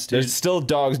my ass, dude. There's still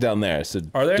dogs down there, so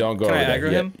are there? don't go over there. Can I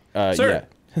aggro him? Sir.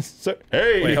 Yeah. Sir.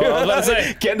 Hey! Wait, hold on, I was about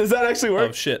to say. Does that actually work?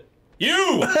 Oh, shit.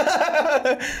 You!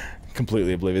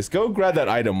 Completely oblivious. Go grab that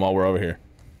item while we're over here.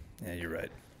 Yeah, you're right.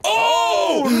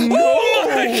 Oh, no! Oh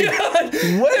my god!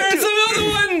 There's another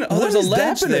one! Oh, there's a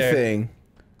ledge there. Thing?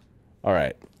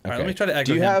 Alright. Okay. Alright, let me try to aggro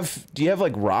him. Do you have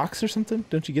like rocks or something?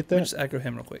 Don't you get that? Let me just aggro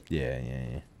him real quick. Yeah.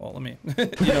 Well, let me,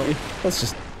 you know. Let's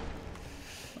just...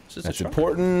 That's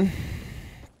important.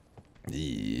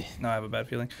 No, I have a bad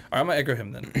feeling. Alright, I'm gonna aggro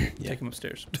him then. Take him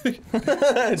upstairs. Take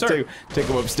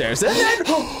him upstairs. And then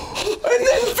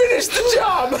finish the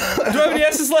job! Do I have any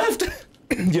S's left?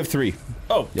 You have 3.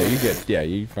 Oh. Yeah, you're good. Yeah,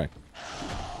 you're fine.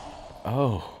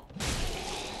 Oh.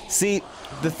 See,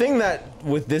 the thing that,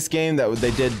 with this game that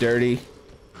they did dirty,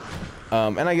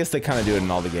 and I guess they kind of do it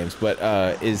in all the games,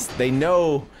 but, is they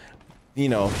know, you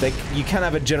know, you kind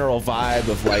of have a general vibe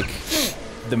of, like,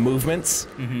 the movements,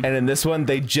 and in this one,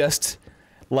 they just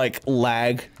like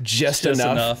lag just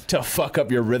enough to fuck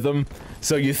up your rhythm.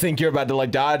 So you think you're about to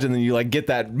like dodge, and then you like get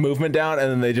that movement down,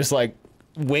 and then they just like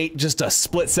wait just a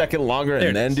split second longer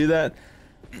and then do that.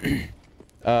 Isn't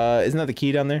that the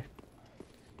key down there?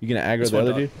 You gonna aggro the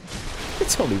other dude?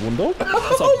 It's only one dog.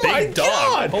 That's a big dog.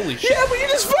 God. Holy shit. Yeah, but you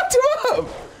just fucked him up.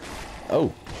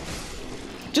 Oh.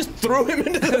 Just threw him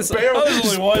into the barrel. That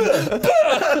was only one.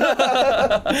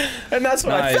 And that's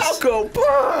when I Falco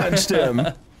punched him.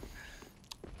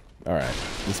 Alright,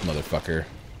 this motherfucker.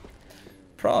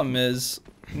 Problem is,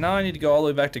 now I need to go all the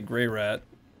way back to Grey Rat.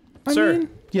 I mean,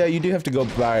 yeah, you do have to go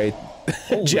by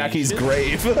Jackie's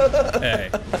grave.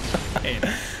 Hey.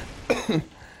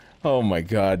 Oh my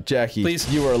god, Jackie,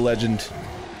 please. You are a legend.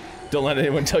 Don't let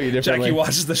anyone tell you differently. Jackie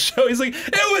watches the show, he's like,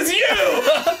 it was you!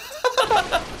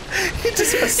 He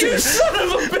just you son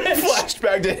of a bitch!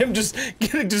 Flashback to him just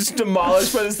getting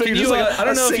demolished by this thing. Just like I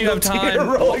don't know if you have time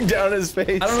rolling down his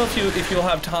face. I don't know if you'll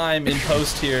have time in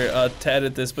post here to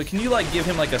edit this, but can you like give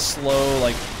him like a slow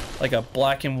like a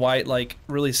black and white like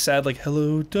really sad like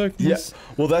hello darkness? Yeah.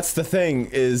 Well, that's the thing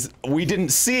is we didn't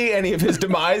see any of his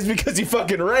demise because he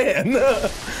fucking ran.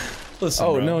 Listen,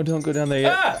 oh bro. No, don't go down there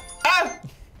yet. Ah!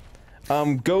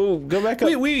 Go back up.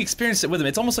 We experienced it with him.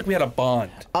 It's almost like we had a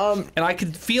bond. And I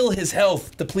could feel his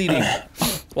health depleting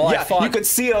while I fought. You could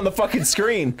see it on the fucking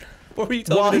screen. What were you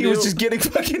telling while me he was just getting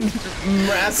fucking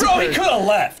massacred. Bro, he could have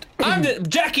left.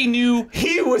 Jackie knew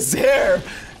he was there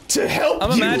to help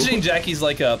I'm imagining Jackie's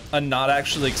like a not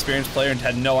actually experienced player and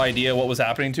had no idea what was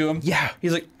happening to him. Yeah.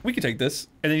 He's like, we could take this.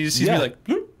 And then he just sees me like,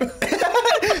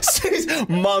 sees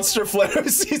monster flare,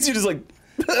 sees you just like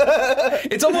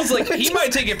it's almost like he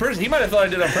might take it personally. He might have thought I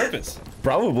did it on purpose.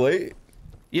 Probably.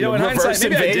 You know, in hindsight,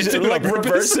 maybe I did do it like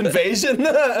reverse invasion.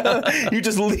 You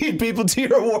just lead people to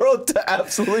your world to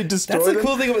absolutely destroy them. That's the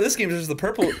cool thing about this game is the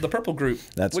purple group.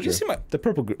 That's true. You see the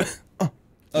purple group. Oh,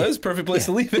 that's a perfect place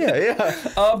to leave it. Yeah.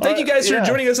 Thank you guys for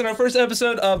joining us on our first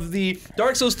episode of the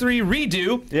Dark Souls 3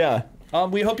 redo. Yeah.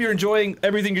 We hope you're enjoying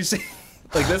everything you're seeing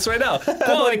like this right now.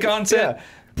 Quality content.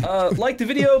 Yeah. Like the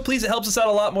video, please. It helps us out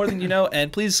a lot more than you know,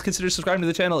 and please consider subscribing to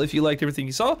the channel if you liked everything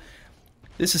you saw.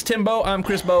 This is Timbo. I'm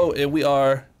Chris Bo, and we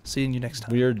are seeing you next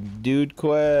time. We are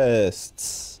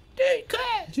DudeQuests.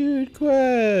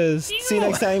 DudeQuests. See you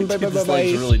next time.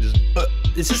 Bye. Really just,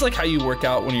 is this like how you work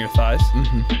out one of your thighs?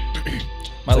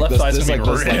 My left thigh's gonna be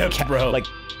ripped, bro. Like